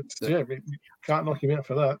 So, you can't knock him out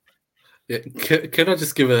for that. Yeah, can I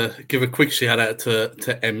just give a quick shout out to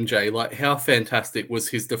MJ? Like, how fantastic was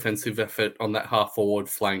his defensive effort on that half forward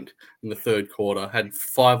flank in the third quarter? Had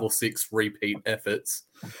 5 or 6 repeat efforts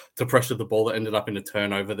to pressure the ball that ended up in a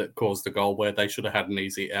turnover that caused a goal where they should have had an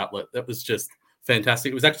easy outlet. That was just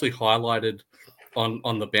fantastic. It was actually highlighted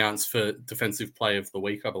on the bounce for defensive play of the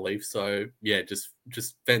week, I believe. So yeah, just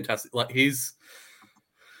fantastic. Like, he's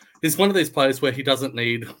one of these players where he doesn't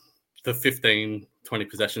need the 15, 20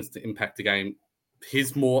 possessions to impact the game.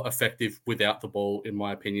 He's more effective without the ball, in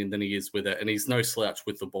my opinion, than he is with it. And he's no slouch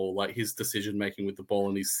with the ball. Like, his decision-making with the ball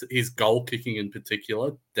and his goal kicking in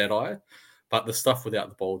particular, dead-eye. But the stuff without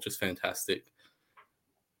the ball, just fantastic.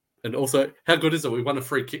 And also, how good is it? We won a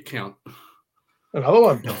free kick count. Another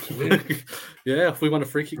one. Yeah, if we won a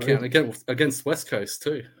free kick count against West Coast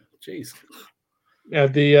too. Jeez. Yeah,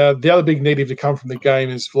 the other big negative to come from the game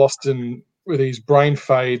is Vlastuin with his brain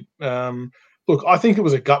fade. Look, I think it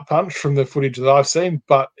was a gut punch from the footage that I've seen,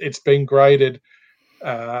 but it's been graded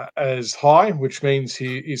as high, which means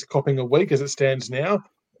he is copping a week as it stands now.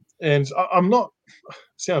 And I'm not,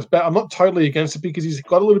 sounds bad, I'm not totally against it because he's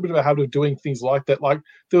got a little bit of a habit of doing things like that. Like,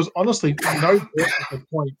 there was honestly no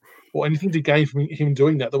point or anything to gain from him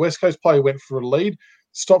doing that. The West Coast player went for a lead,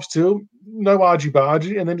 stopped still, no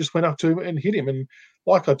argy-bargy, and then just went up to him and hit him. And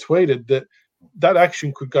like I tweeted, that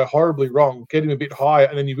action could go horribly wrong, get him a bit higher,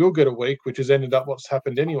 and then you will get a week, which has ended up what's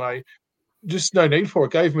happened anyway. Just no need for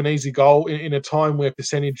it. Gave him an easy goal in a time where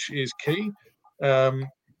percentage is key.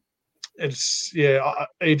 EJ,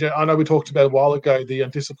 I know we talked about a while ago the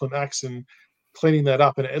undisciplined acts and cleaning that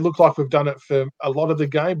up, and it looked like we've done it for a lot of the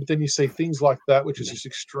game, but then you see things like that, which is just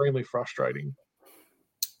extremely frustrating.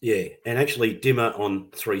 Yeah, and actually Dimmer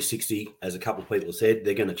on 360, as a couple of people have said,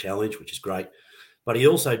 they're going to challenge, which is great. But he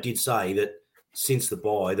also did say that since the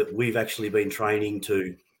bye that we've actually been training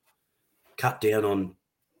to cut down on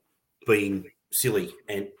being silly,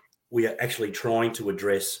 and we are actually trying to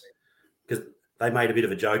address, because they made a bit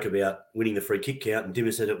of a joke about winning the free kick count, and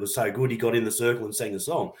Dimmer said it was so good he got in the circle and sang the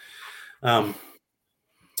song.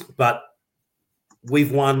 But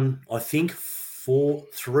we've won, I think,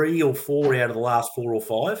 3 or 4 out of the last 4 or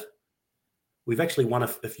 5. We've actually won a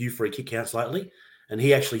few free kick counts lately, and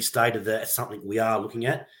he actually stated that it's something we are looking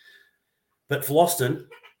at. But Vlastuin,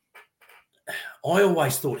 I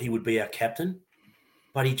always thought he would be our captain,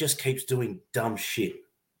 but he just keeps doing dumb shit.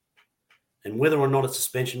 And whether or not it's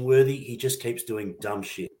suspension worthy, he just keeps doing dumb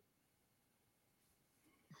shit.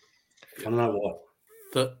 I don't know why.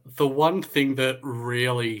 The one thing that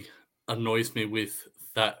really annoys me with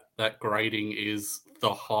that grading is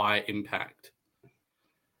the high impact.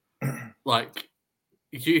 Like,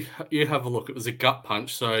 you have a look. It was a gut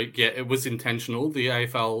punch, so yeah, it was intentional. The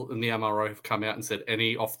AFL and the MRO have come out and said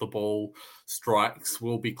any off the ball strikes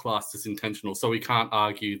will be classed as intentional. So we can't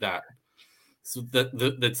argue that. So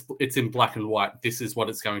that's it's in black and white. This is what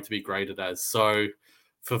it's going to be graded as. So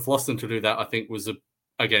for Vlastuin to do that, I think was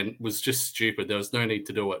just stupid. There was no need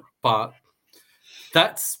to do it. But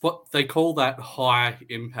that's what they call that high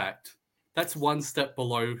impact. That's one step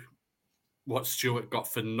below what Stewart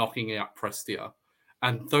got for knocking out Prestia.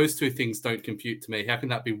 And those two things don't compute to me. How can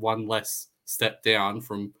that be one less step down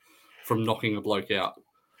from knocking a bloke out?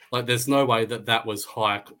 Like, there's no way that was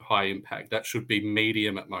high impact. That should be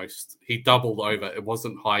medium at most. He doubled over. It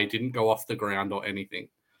wasn't high. He didn't go off the ground or anything.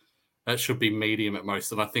 That should be medium at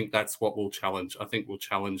most. And I think that's what we'll challenge. I think we'll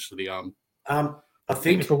challenge the I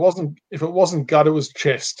think if it wasn't gut, it was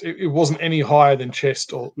chest. It wasn't any higher than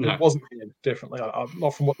chest, or no. It wasn't definitely.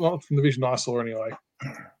 Not from the vision I saw anyway.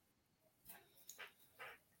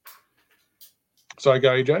 Sorry,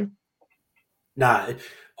 go EJ. No, I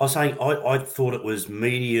was saying I thought it was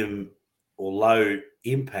medium or low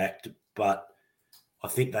impact, but I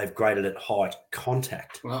think they've graded it high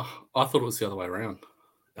contact. Well, I thought it was the other way around.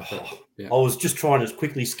 Yeah. I was just trying to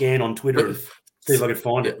quickly scan on Twitter and see if I could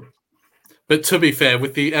find it. But to be fair,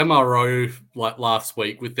 with the MRO like last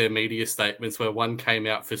week with their media statements, where one came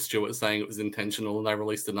out for Stewart saying it was intentional, and they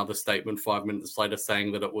released another statement 5 minutes later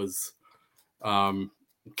saying that it was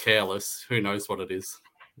careless. Who knows what it is?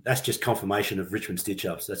 That's just confirmation of Richmond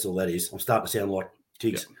stitch-ups. That's all that is. I'm starting to sound like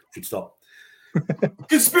Tiggs. Yeah. Should stop.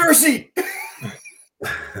 Conspiracy!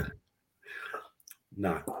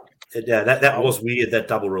 No. Yeah, that was weird. That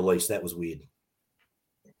double release, that was weird.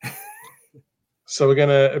 So we're going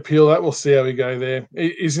to appeal that. We'll see how we go there.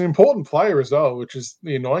 He's an important player as well, which is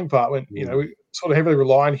the annoying part. When we sort of heavily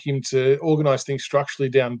rely on him to organise things structurally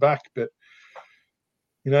down back, but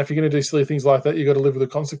if you're going to do silly things like that, you've got to live with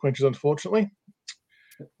the consequences, unfortunately.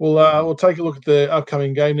 We'll take a look at the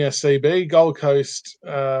upcoming game now, CB. Gold Coast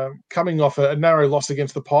coming off a narrow loss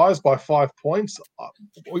against the Pies by 5 points.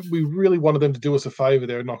 We really wanted them to do us a favour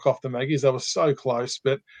there and knock off the Maggies. They were so close,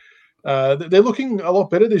 but they're looking a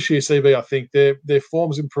lot better this year, CB, I think. Their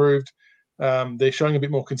form's improved. They're showing a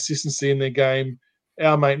bit more consistency in their game.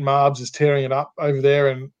 Our mate Marbs is tearing it up over there,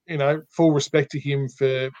 and full respect to him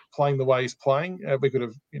for playing the way he's playing. We could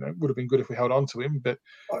have, would have been good if we held on to him. But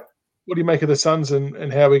what do you make of the Suns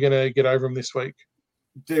and how are we going to get over them this week?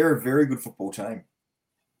 They're a very good football team.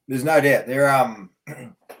 There's no doubt. They're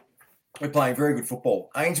playing very good football.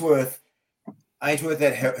 Ainsworth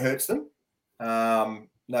that hurts them.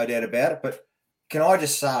 No doubt about it. But can I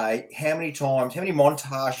just say, how many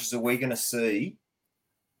montages are we going to see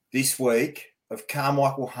this week of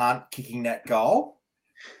Carmichael Hunt kicking that goal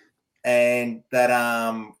and that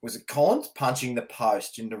was it Collins punching the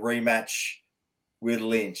post in the rematch with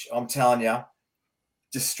Lynch? I'm telling you,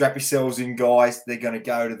 just strap yourselves in, guys. They're going to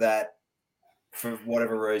go to that for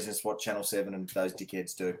whatever reason. It's what Channel 7 and those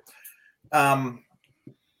dickheads do. I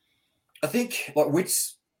think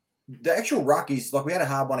Wits, the actual ruck is we had a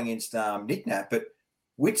hard one against Nick Nat, but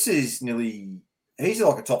Wits is he's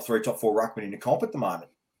like a top 3, top 4 ruckman in the comp at the moment.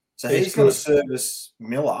 So he's going to service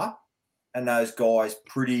Miller and those guys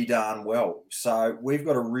pretty darn well. So we've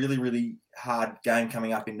got a really, really hard game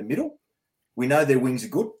coming up in the middle. We know their wings are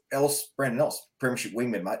good. Brandon Ellis, premiership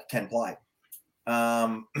wingman, mate, can play.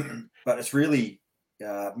 But it's really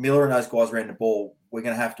Miller and those guys around the ball. We're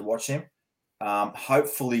going to have to watch them.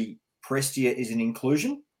 Hopefully Prestia is an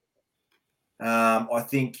inclusion. I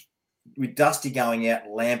think with Dusty going out,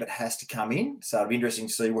 Lambert has to come in. So it'll be interesting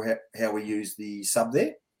to see how we use the sub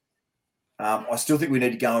there. I still think we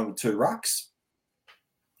need to go in with 2 rucks.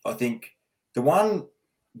 I think the one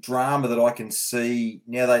drama that I can see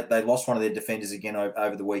now, they lost one of their defenders again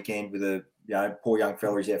over the weekend with a poor young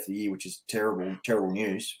fella who's out for the year, which is terrible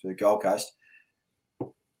news for the Gold Coast.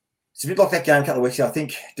 It's a bit like that game a couple of weeks ago. I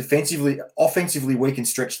think offensively, we can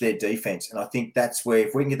stretch their defense, and I think that's where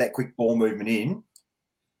if we can get that quick ball movement in,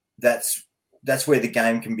 that's where the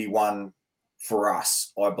game can be won for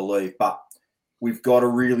us, I believe. But we've got to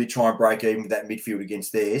really try and break even with that midfield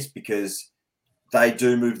against theirs because they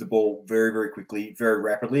do move the ball very, very quickly, very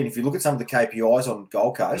rapidly. And if you look at some of the KPIs on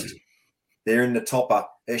Gold Coast, they're in the topper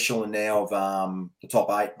echelon now of the top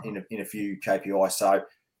 8 in a few KPIs. So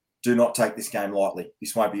do not take this game lightly.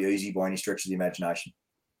 This won't be easy by any stretch of the imagination.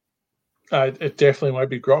 It definitely won't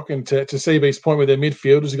be Grock. And to CB's point with their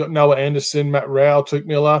midfielders, you've got Noah Anderson, Matt Rowell, Tuke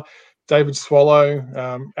Miller, David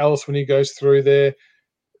Swallow, Alice when he goes through there.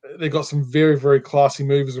 They've got some very, very classy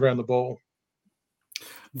movers around the ball.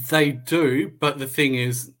 They do, but the thing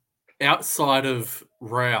is, outside of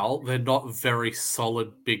Rowell, they're not very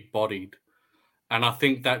solid, big-bodied. And I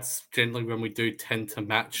think that's generally when we do tend to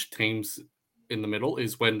match teams in the middle,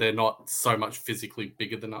 is when they're not so much physically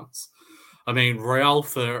bigger than us. I mean, Rowell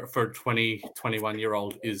for a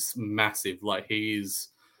 21-year-old is massive. He is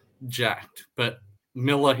jacked. But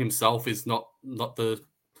Miller himself is not the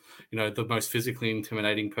the most physically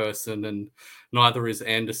intimidating person, and neither is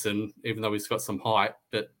Anderson, even though he's got some height.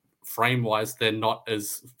 But frame-wise, they're not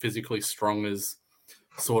as physically strong as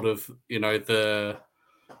sort of,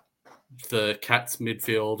 the Cats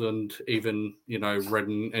midfield and even,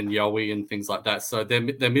 Redden and Yowie and things like that. So their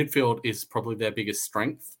midfield is probably their biggest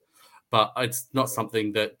strength, but it's not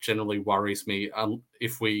something that generally worries me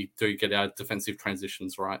if we do get our defensive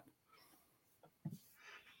transitions right.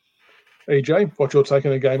 EJ, what's your take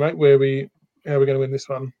on the game, mate? How are we going to win this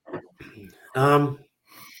one?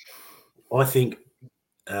 I think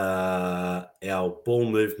our ball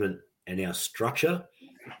movement and our structure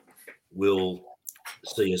will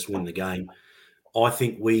see us win the game. I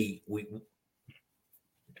think we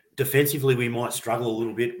defensively we might struggle a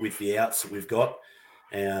little bit with the outs that we've got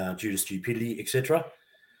due to stupidity, etc.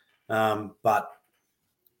 But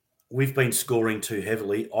we've been scoring too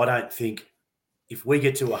heavily. I don't think if we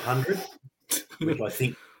get to 100, which I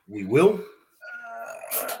think we will,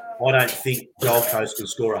 I don't think Gold Coast can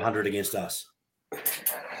score 100 against us.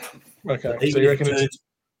 Okay, so you reckon it's...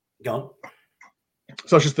 Go on.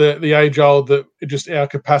 So it's just the age-old that just our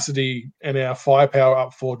capacity and our firepower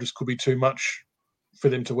up for just could be too much for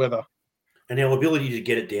them to weather. And our ability to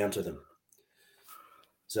get it down to them.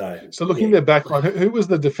 So looking at their back line, who was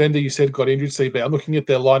the defender you said got injured, CB? I'm looking at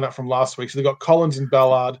their lineup from last week. So they've got Collins and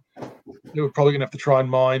Ballard. They were probably going to have to try and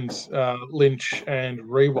mind Lynch and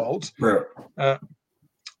Rewald.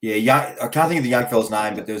 Yeah, I can't think of the young fella's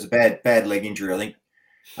name, but there was a bad leg injury, I think.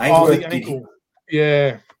 The ankle.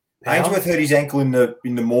 Ainsworth hurt his ankle in the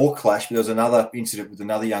Moore clash, but there was another incident with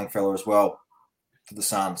another young fella as well for the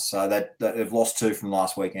Suns. So they've lost 2 from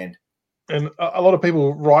last weekend. And a lot of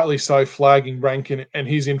people, rightly so, flagging Rankin and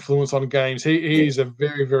his influence on games. He is a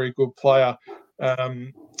very, very good player.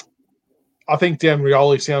 I think Dan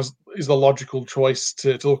Rioli is the logical choice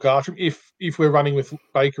to look after him if we're running with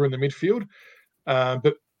Baker in the midfield.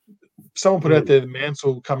 But someone put out there the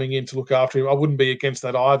Mansell coming in to look after him. I wouldn't be against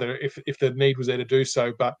that either if the need was there to do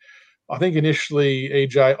so. But I think initially,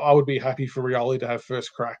 EJ, I would be happy for Rioli to have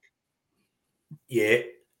first crack. Yeah,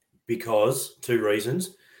 because 2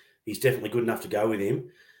 reasons. He's definitely good enough to go with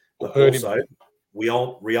him. But also,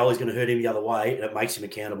 Rioli's going to hurt him the other way, and it makes him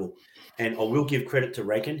accountable. And I will give credit to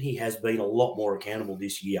Rankin. He has been a lot more accountable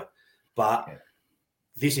this year. But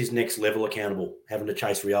this is next level accountable, having to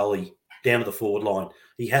chase Rioli down to the forward line.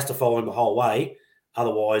 He has to follow him the whole way.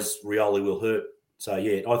 Otherwise, Rioli will hurt. So,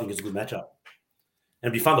 yeah, I think it's a good matchup.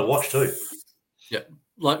 And it'd be fun to watch too. Yeah.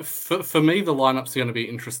 Like for me, the lineups are going to be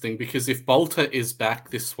interesting because if Bolter is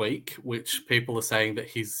back this week, which people are saying that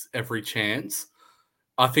he's every chance,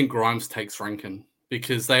 I think Grimes takes Rankin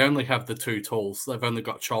because they only have the 2 tools. They've only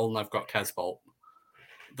got Chol and they've got Casbolt.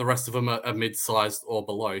 The rest of them are mid-sized or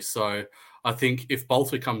below. So I think if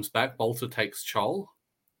Bolter comes back, Bolter takes Chol.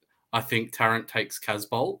 I think Tarrant takes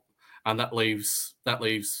Casbolt, and that leaves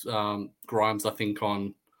Grimes, I think,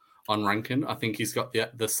 on Rankin. I think he's got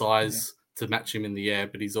the size to match him in the air,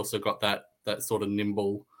 but he's also got that sort of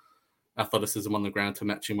nimble athleticism on the ground to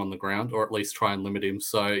match him on the ground, or at least try and limit him.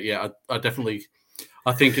 So yeah, I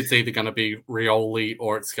think it's either going to be Rioli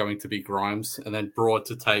or it's going to be Grimes, and then Broad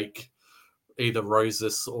to take either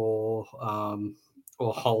Rosas or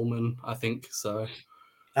Holman, I think. So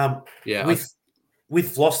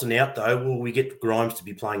with Vlosten out though, will we get Grimes to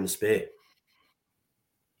be playing the spare?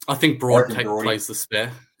 I think Broad plays the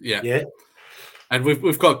spare. Yeah. And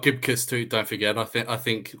we've got Gibcus too, don't forget. I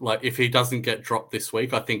think like if he doesn't get dropped this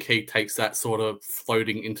week, I think he takes that sort of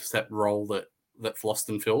floating intercept role that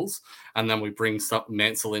Vlosten fills, and then we bring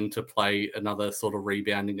Mansell in to play another sort of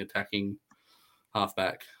rebounding, attacking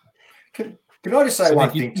halfback. Can I just say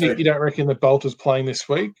one thing too? You don't reckon that Bolter's playing this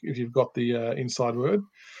week if you've got the inside word?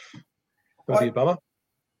 That'd be a bummer.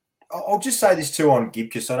 I'll just say this too on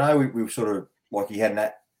Gibcus. I know we were sort of like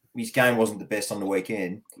his game wasn't the best on the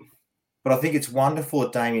weekend. But I think it's wonderful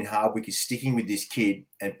that Damien Hardwick is sticking with this kid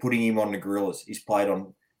and putting him on the Gorillas. He's played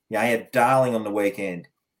on, he had Darling on the weekend.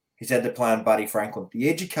 He's had to play on Buddy Franklin.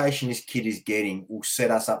 The education this kid is getting will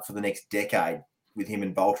set us up for the next decade with him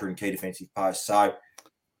and Bolter in key defensive posts. So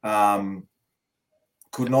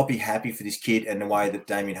could not be happy for this kid and the way that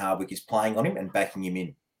Damien Hardwick is playing on him and backing him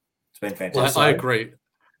in. It's been fantastic. Well, I agree.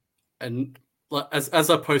 And as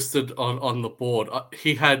I posted on the board,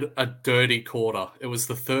 he had a dirty quarter. It was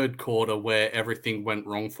the 3rd quarter where everything went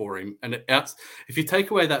wrong for him. And if you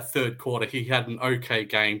take away that 3rd quarter, he had an okay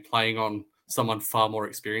game playing on someone far more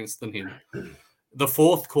experienced than him. The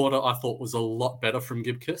 4th quarter, I thought, was a lot better from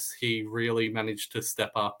Gibcus. He really managed to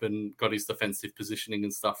step up and got his defensive positioning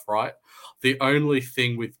and stuff right. The only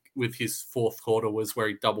thing with his 4th quarter was where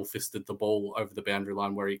he double-fisted the ball over the boundary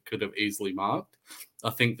line where he could have easily marked. I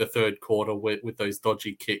think the 3rd quarter with those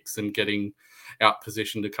dodgy kicks and getting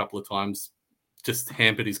out-positioned a couple of times just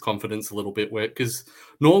hampered his confidence a little bit. Because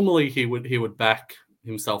normally he would back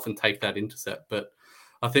himself and take that intercept, but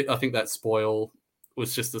I think that spoil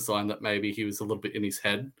was just a sign that maybe he was a little bit in his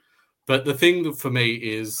head. But the thing for me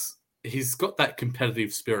is he's got that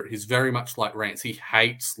competitive spirit. He's very much like Rance. He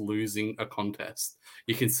hates losing a contest.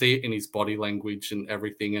 You can see it in his body language and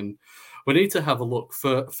everything. And we need to have a look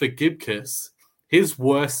for Gibcus. His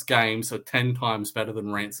worst games are 10 times better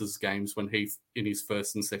than Rance's games when he in his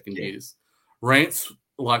 1st and 2nd years. Rance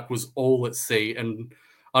was all at sea, and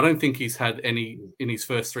I don't think he's had any in his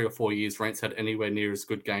first 3 or 4 years. Rance had anywhere near as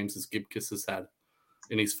good games as Gibcus has had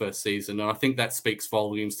in his first season, and I think that speaks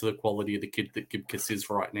volumes to the quality of the kid that Gibcus is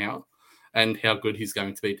right now, and how good he's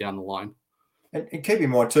going to be down the line. And keep in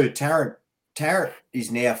mind too, Tarrant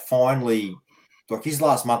is now finally his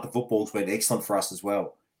last month of football's been excellent for us as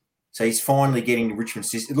well. So he's finally getting the Richmond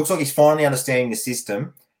system. It looks like he's finally understanding the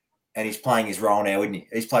system, and he's playing his role now, isn't he?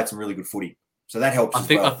 He's played some really good footy, so that helps as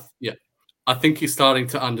well. I think you're starting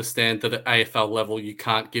to understand that at AFL level, you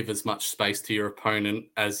can't give as much space to your opponent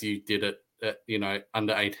as you did at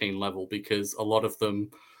under 18 level, because a lot of them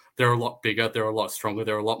they're a lot bigger, they're a lot stronger,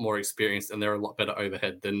 they're a lot more experienced, and they're a lot better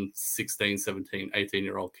overhead than 16, 17,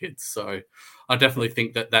 18-year-old kids. So I definitely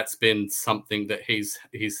think that that's been something that he's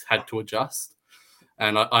had to adjust.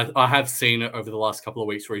 And I have seen it over the last couple of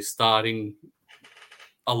weeks where he's starting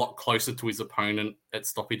a lot closer to his opponent at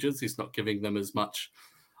stoppages. He's not giving them as much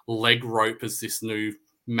leg rope as this new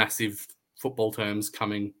massive football terms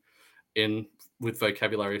coming in with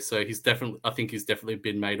vocabulary. So I think he's definitely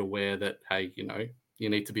been made aware that, hey, you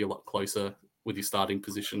need to be a lot closer with your starting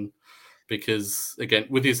position, because again,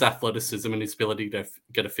 with his athleticism and his ability to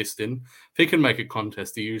get a fist in, if he can make a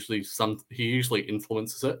contest, he usually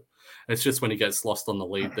influences it. It's just when he gets lost on the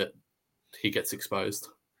lead that he gets exposed.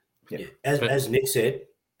 Yeah. As Nick said,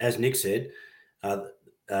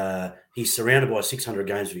 he's surrounded by 600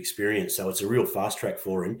 games of experience, so it's a real fast track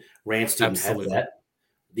for him. Rance didn't have that.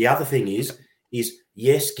 The other thing is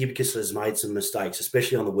yes, Gibcus has made some mistakes,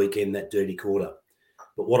 especially on the weekend, that dirty quarter.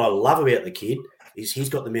 But what I love about the kid is he's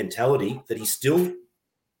got the mentality that he still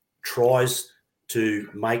tries to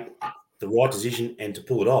make the right decision and to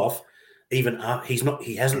pull it off. Even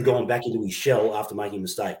he hasn't gone back into his shell after making a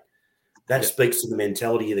mistake. That speaks to the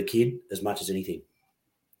mentality of the kid as much as anything.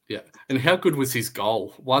 Yeah. And how good was his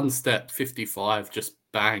goal? 1 step, 55, just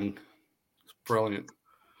bang. It's brilliant.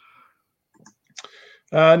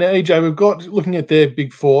 Now, EJ, we've got, looking at their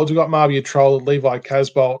big forwards, we've got Mabior Troll and Levi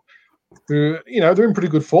Casbolt, who, they're in pretty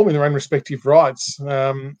good form in their own respective rights.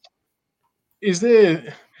 If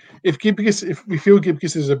we feel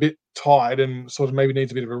Gibcus is a bit tired and sort of maybe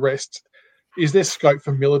needs a bit of a rest, is there scope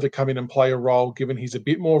for Miller to come in and play a role, given he's a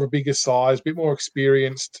bit more of a bigger size, a bit more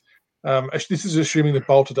experienced? This is assuming that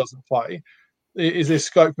Bolter doesn't play. Is there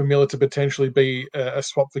scope for Miller to potentially be a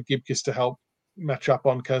swap for Gibcus to help match up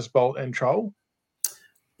on Casbolt and Troll?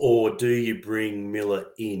 Or do you bring Miller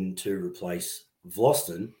in to replace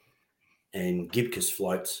Vlastuin and Gibcus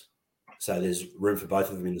floats, so there's room for both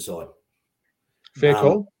of them in the side? Fair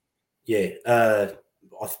call. Yeah.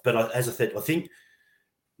 But as I said, I think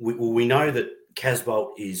we know that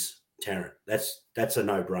Casbolt is Tarrant. That's a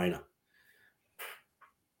no-brainer.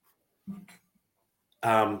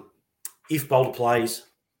 If Bolter plays,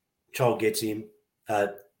 Chol gets him.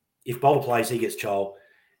 If Bolter plays, he gets Chol.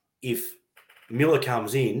 If Miller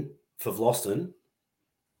comes in for Vlastuin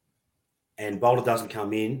and Bolter doesn't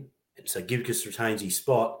come in, so Gibcus retains his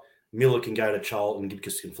spot, Miller can go to Chol and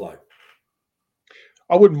Gibcus can float.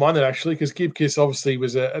 I wouldn't mind that, actually, because Gibcus obviously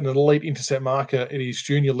was an elite intercept marker at his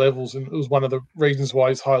junior levels, and it was one of the reasons why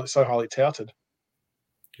he's so highly touted.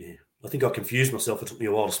 Yeah, I think I confused myself. It took me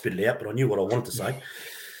a while to spit it out, but I knew what I wanted to say.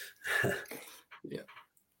 Yeah.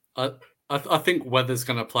 I think weather's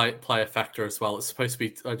going to play a factor as well. It's supposed to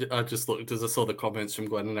be. I just looked as I saw the comments from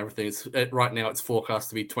Glenn and everything. Right now it's forecast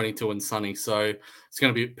to be 22 and sunny, so it's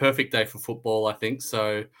going to be a perfect day for football, I think.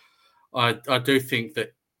 So I do think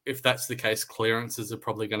that if that's the case, clearances are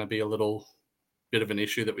probably going to be a little bit of an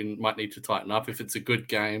issue that we might need to tighten up. If it's a good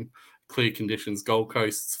game, clear conditions, Gold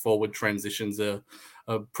Coast's forward transitions are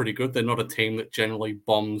pretty good. They're not a team that generally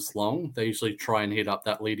bombs long. They usually try and hit up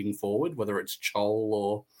that leading forward, whether it's Chol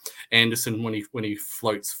or Anderson when he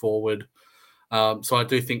floats forward. So I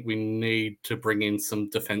do think we need to bring in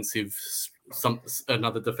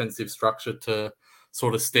another defensive structure to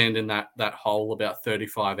sort of stand in that hole about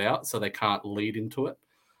 35 out, so they can't lead into it.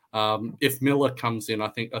 If Miller comes in, I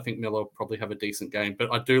think Miller will probably have a decent game.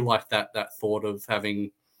 But I do like that thought of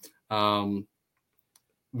having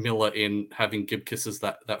Miller in, having Gibcus as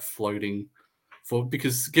that floating forward,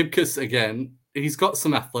 because Gibcus, again, he's got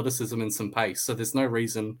some athleticism and some pace, so there's no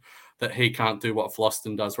reason that he can't do what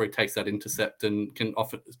Vlastuin does, where he takes that intercept and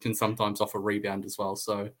can sometimes offer rebound as well.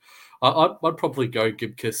 So I'd probably go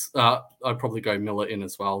Gibcus. I'd probably go Miller in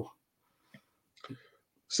as well.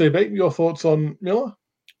 CB, your thoughts on Miller?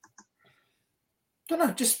 Don't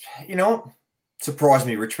know, just, surprise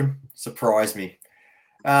me, Richmond. Surprise me.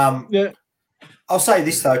 Yeah. I'll say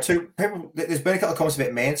this, though, too. There's been a couple of comments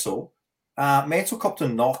about Mansell. Mansell copped a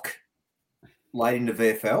knock late into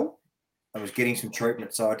VFL and was getting some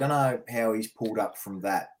treatment, so I don't know how he's pulled up from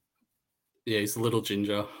that. Yeah, he's a little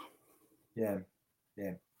ginger. Yeah.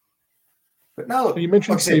 But no, look, you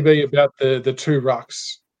mentioned, like CB, about the two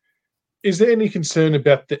rucks. Is there any concern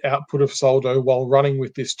about the output of Soldo while running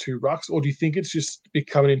with this two rucks, or do you think it's just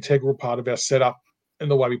become an integral part of our setup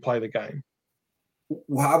and the way we play the game?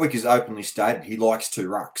 Hardwick has openly stated he likes two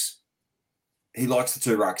rucks. He likes the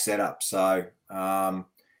two ruck setup, so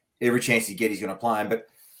every chance he gets, he's going to play him. But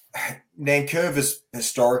Nankervis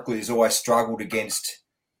historically has always struggled against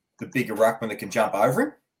the bigger ruckman that can jump over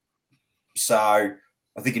him. So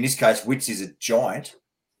I think in this case, Witts is a giant.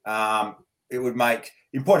 it would make,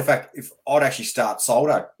 in point of fact, if I'd actually start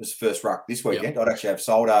Soldo as first ruck this weekend, I'd actually have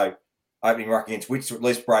Soldo opening ruck against Witts to at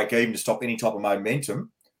least break even to stop any type of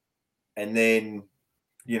momentum. And then,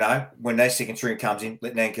 when their second string comes in,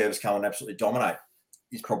 let Nankervis come and absolutely dominate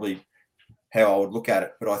is probably how I would look at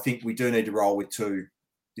it. But I think we do need to roll with 2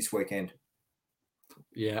 this weekend.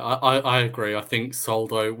 Yeah, I agree. I think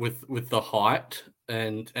Soldo with the height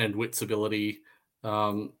and Witt's ability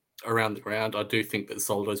around the ground, I do think that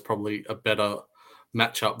Soldo is probably a better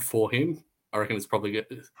matchup for him. I reckon it's probably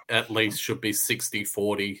at least should be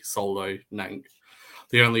 60-40 Soldo Nank.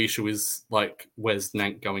 The only issue is where's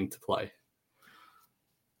Nank going to play?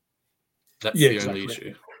 That's the only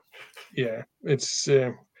issue. Yeah, it's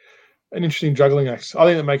an interesting juggling act. I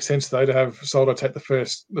think it makes sense though to have Soldo take the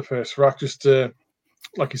first ruck, just to,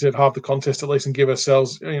 like you said, halve the contest at least and give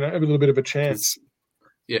ourselves a little bit of a chance.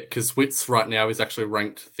 Yeah, because Witts right now is actually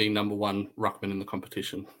ranked the number 1 ruckman in the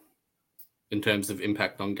competition in terms of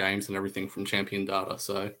impact on games and everything from champion data.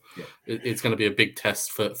 So it's going to be a big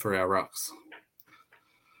test for our rucks.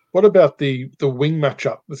 What about the wing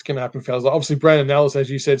matchup that's going to happen, fellas? Obviously, Brandon Ellis, as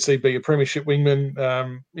you said, CB, a premiership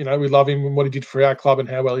wingman. We love him and what he did for our club and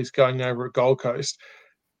how well he's going over at Gold Coast.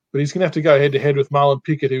 But he's going to have to go head-to-head with Marlon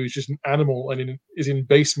Pickett, who is just an animal and is in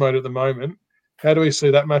beast mode at the moment. How do we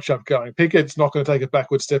see that matchup going? Pickett's not going to take a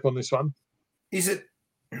backward step on this one. Is it?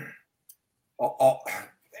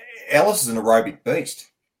 Ellis is an aerobic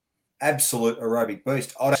beast. Absolute aerobic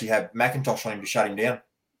beast. I'd actually have McIntosh on him to shut him down.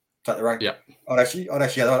 Take the rank. Yeah. I'd have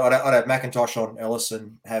McIntosh on Ellis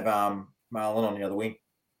and have Marlon on the other wing.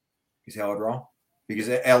 Is how I'd roll. Because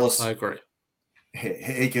Ellis, I agree.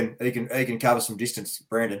 He can cover some distance,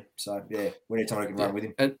 Brandon. So we need someone who can run with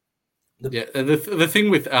him. And the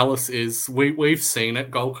thing with Ellis is we've seen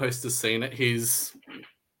it. Gold Coast has seen it. He's,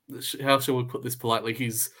 how shall we put this politely?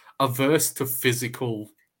 He's averse to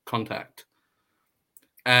physical contact.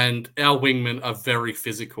 And our wingmen are very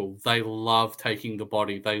physical. They love taking the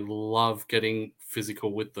body. They love getting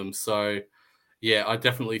physical with them. So, I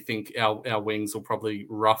definitely think our wings will probably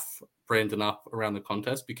rough Brandon up around the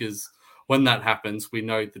contest, because when that happens, we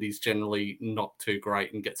know that he's generally not too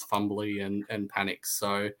great and gets fumbly and panics.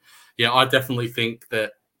 So, I definitely think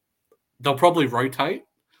that they'll probably rotate.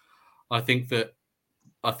 I think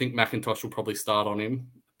McIntosh will probably start on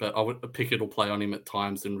him, but Pickett will play on him at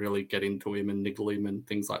times and really get into him and niggle him and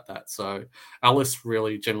things like that. So Ellis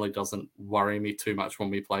really generally doesn't worry me too much when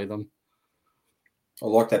we play them. I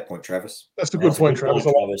like that point, Travis. That's a good point, Travis.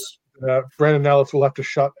 Brandon Ellis will have to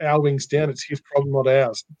shut our wings down. It's his problem, not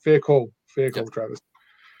ours. Fair call, Travis.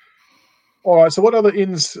 All right, so what other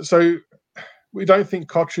ins? So we don't think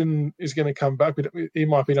Cochrane is going to come back. He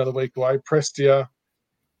might be another week away. Prestia.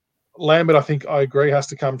 Lambert, I think I agree, has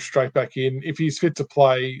to come straight back in. If he's fit to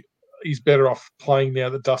play, he's better off playing now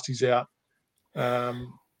that Dusty's out.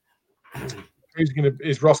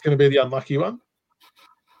 Is Ross going to be the unlucky one?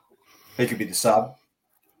 He could be the sub.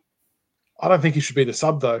 I don't think he should be the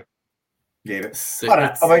sub, though. Yeah,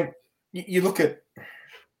 but I mean, you look at.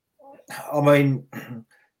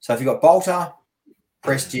 So if you've got Bolter,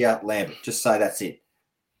 Prestia, Lambert, just say that's it.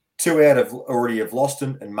 2 out of already of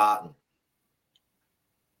Loston and Martin.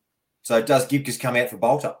 So does Gibcus come out for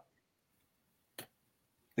Bolter?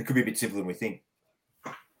 It could be a bit simpler than we think.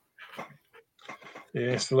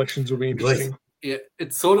 Yeah, selections will be interesting. Yeah,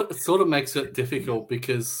 it sort of makes it difficult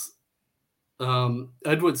because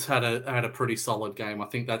Edwards had a pretty solid game. I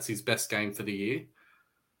think that's his best game for the year.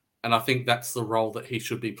 And I think that's the role that he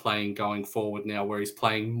should be playing going forward now, where he's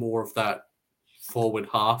playing more of that forward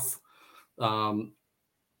half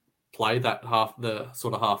play, the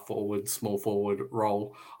sort of half forward, small forward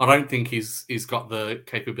role. I don't think he's got the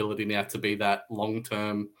capability now to be that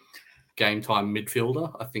long-term game time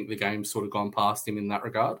midfielder. I think the game's sort of gone past him in that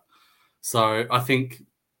regard. So I think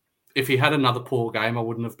if he had another poor game, I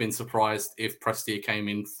wouldn't have been surprised if Prestia came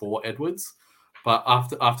in for Edwards. But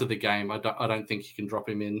after the game, I don't think you can drop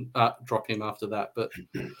him after that. But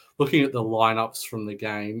looking at the lineups from the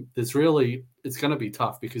game, it's going to be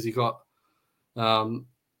tough because you got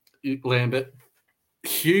Lambert.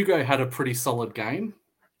 Hugo had a pretty solid game,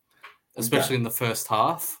 especially in the first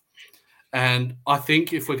half. And I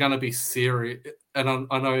think if we're going to be serious, and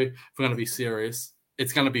I know if we're going to be serious,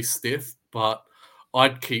 it's going to be stiff, but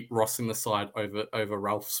I'd keep Ross in the side over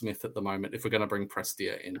Ralph Smith at the moment if we're going to bring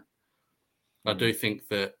Prestia in. I do think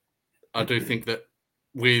that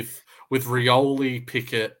with Rioli,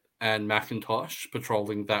 Pickett, and McIntosh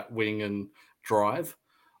patrolling that wing and drive,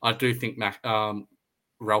 I do think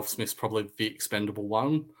Ralph Smith's probably the expendable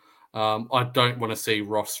one. I don't want to see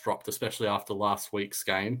Ross dropped, especially after last week's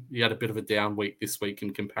game. He had a bit of a down week this week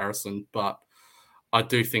in comparison, but I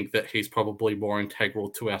do think that he's probably more integral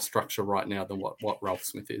to our structure right now than what Ralph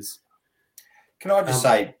Smith is. Can I just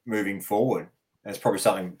say, moving forward, and it's probably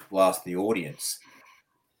something we'll ask the audience.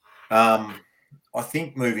 I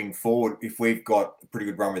think moving forward, if we've got a pretty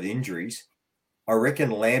good run with injuries, I reckon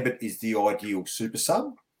Lambert is the ideal super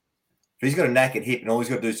sub. If he's got a knackered hip and all he's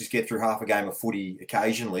got to do is just get through half a game of footy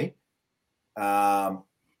occasionally,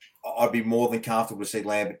 I'd be more than comfortable to see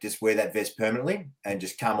Lambert just wear that vest permanently and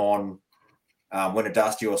just come on when a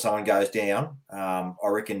Dusty or someone goes down. I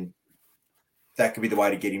reckon that could be the way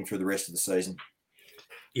to get him through the rest of the season.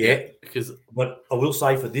 Yeah, because but I will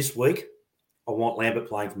say for this week, I want Lambert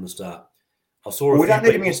playing from the start. We don't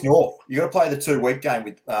need him against North. You got to play the 2-week game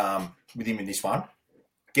with him in this one.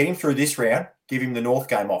 Get him through this round. Give him the North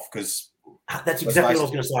game off because that's exactly what I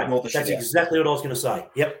was going to say. That's exactly what I was going to say.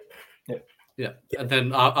 Yep. Yeah, and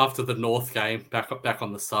then after the North game, back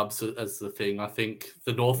on the subs as the thing. I think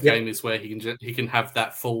the North game is where he can have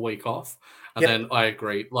that full week off, and then I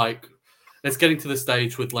agree. Like, it's getting to the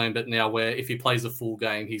stage with Lambert now where if he plays a full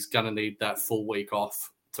game, he's going to need that full week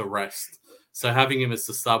off to rest. So having him as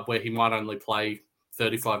the sub where he might only play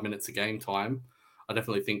 35 minutes of game time, I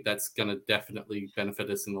definitely think that's going to definitely benefit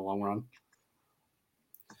us in the long run.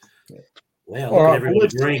 Wow, look at everyone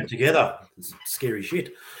agreeing together. It's scary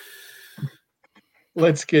shit.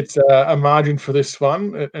 Let's get a margin for this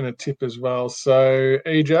one and a tip as well. So,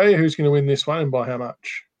 EJ, who's going to win this one and by how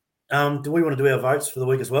much? Do we want to do our votes for the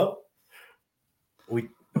week as well? Are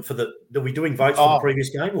we doing votes for the previous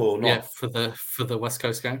game or not? Yeah, for the West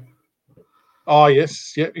Coast game. Oh,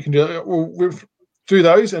 yes. Yep, you can do it. We'll do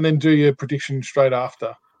those and then do your prediction straight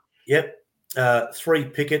after. Yep. 3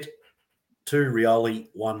 Pickett, 2 Rioli,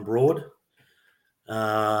 1 Broad.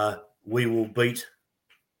 We will beat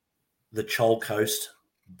the Chol Coast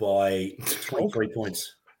by 23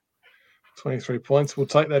 points. 23 points. We'll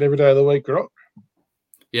take that every day of the week, Grok.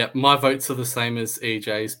 Yeah, my votes are the same as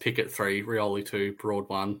EJ's. Pickett 3, Rioli 2, Broad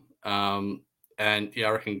 1. And yeah,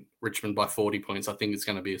 I reckon Richmond by 40 points. I think it's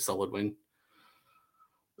going to be a solid win.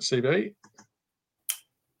 CB?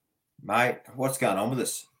 Mate, what's going on with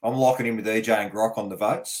this? I'm locking in with EJ and Grok on the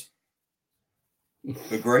votes.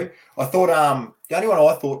 Agree. I thought the only one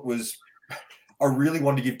I thought was I really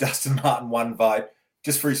wanted to give Dustin Martin 1 vote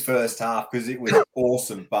just for his first half because it was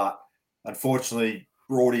awesome. But unfortunately,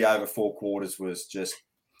 Broady over 4 quarters was just,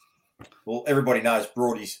 well, everybody knows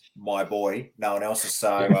Broady's my boy. No one else's.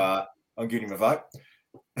 So I'm giving him a vote.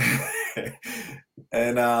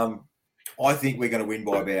 And I think we're going to win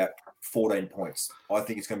by about 14 points. I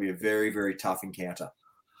think it's going to be a very, very tough encounter,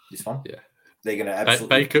 this one. Yeah. They're going to absolutely...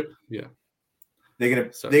 Baker, yeah. They're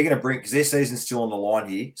going to bring, because their season's still on the line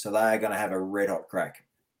here, so they are going to have a red-hot crack.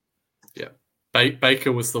 Yeah.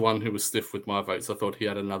 Baker was the one who was stiff with my votes. I thought he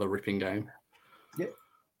had another ripping game. Yeah.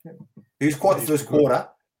 He was quite the first quarter.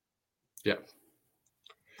 Yeah.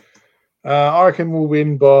 I reckon we'll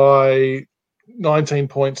win by 19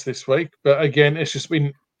 points this week. But again, it's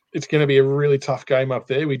going to be a really tough game up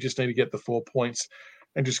there. We just need to get the 4 points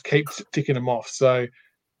and just keep ticking them off. So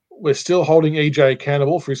we're still holding EJ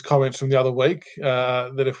accountable for his comments from the other week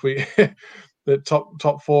that if we the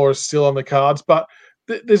top 4 is still on the cards. But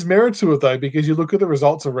there's merit to it, though, because you look at the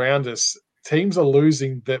results around us, teams are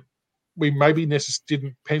losing that we maybe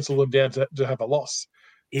didn't pencil them down to have a loss.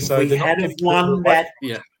 If we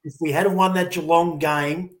had won that Geelong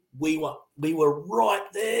game, we were right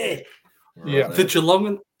there. Yeah, the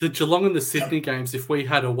Geelong and the Sydney games. If we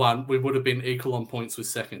had won, we would have been equal on points with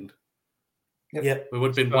second. Yep. We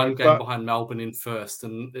would have been one game behind Melbourne in first,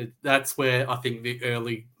 and that's where I think the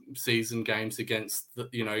early season games against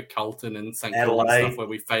Carlton and St Kilda and stuff where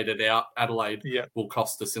we faded out. Adelaide will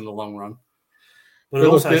cost us in the long run. But it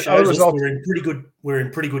also shows us we're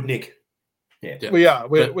in pretty good nick. Yeah. We are.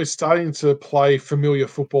 We're starting to play familiar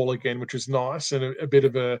football again, which is nice, and a bit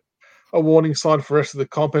of a warning sign for the rest of the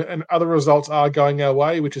comp. And other results are going our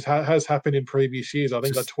way, which has happened in previous years. I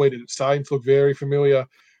think I tweeted it starting to look very familiar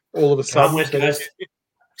all of a sudden.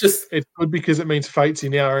 It's good because it means fate's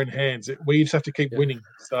in our own hands. We just have to keep winning,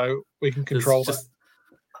 so we can control that.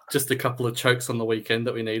 Just a couple of chokes on the weekend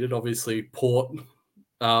that we needed. Obviously, Port.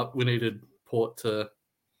 We needed Port to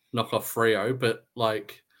knock off Freo, but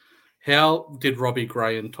how did Robbie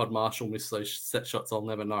Gray and Todd Marshall miss those set shots? I'll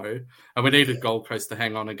never know. And we needed Gold Coast to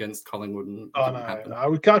hang on against Collingwood. No,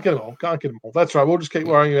 we can't get them all. That's right. We'll just keep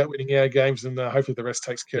worrying about winning our games, and hopefully the rest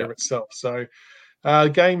takes care of itself. So,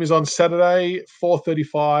 the game is on Saturday,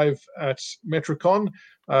 4:35 at Metricon.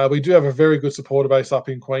 We do have a very good supporter base up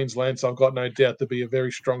in Queensland, so I've got no doubt there'll be a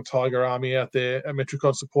very strong Tiger army out there at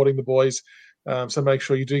Metricon supporting the boys. So make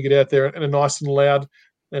sure you do get out there in a nice and loud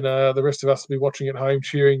and the rest of us will be watching at home,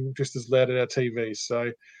 cheering just as loud at our TVs.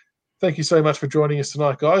 So thank you so much for joining us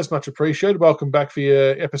tonight, guys. Much appreciated. Welcome back for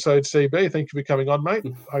your episode, CB. Thank you for coming on, mate.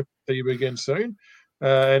 Hope to see you again soon.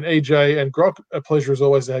 And EJ and Grok, a pleasure as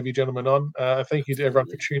always to have you gentlemen on. Thank you to everyone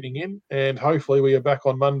for tuning in. And hopefully we are back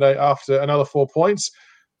on Monday after another 4 points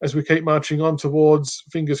as we keep marching on towards,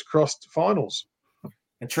 fingers crossed, finals.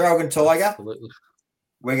 And Traralgon Tiger, Absolutely.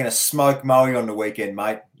 we're going to smoke Moe on the weekend,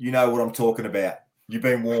 mate. You know what I'm talking about. You've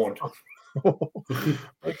been warned.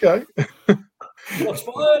 Okay. What's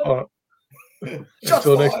fine? All right.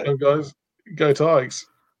 Until next time, guys. Go Tigers.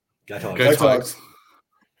 Go Tigers. Go Tigers.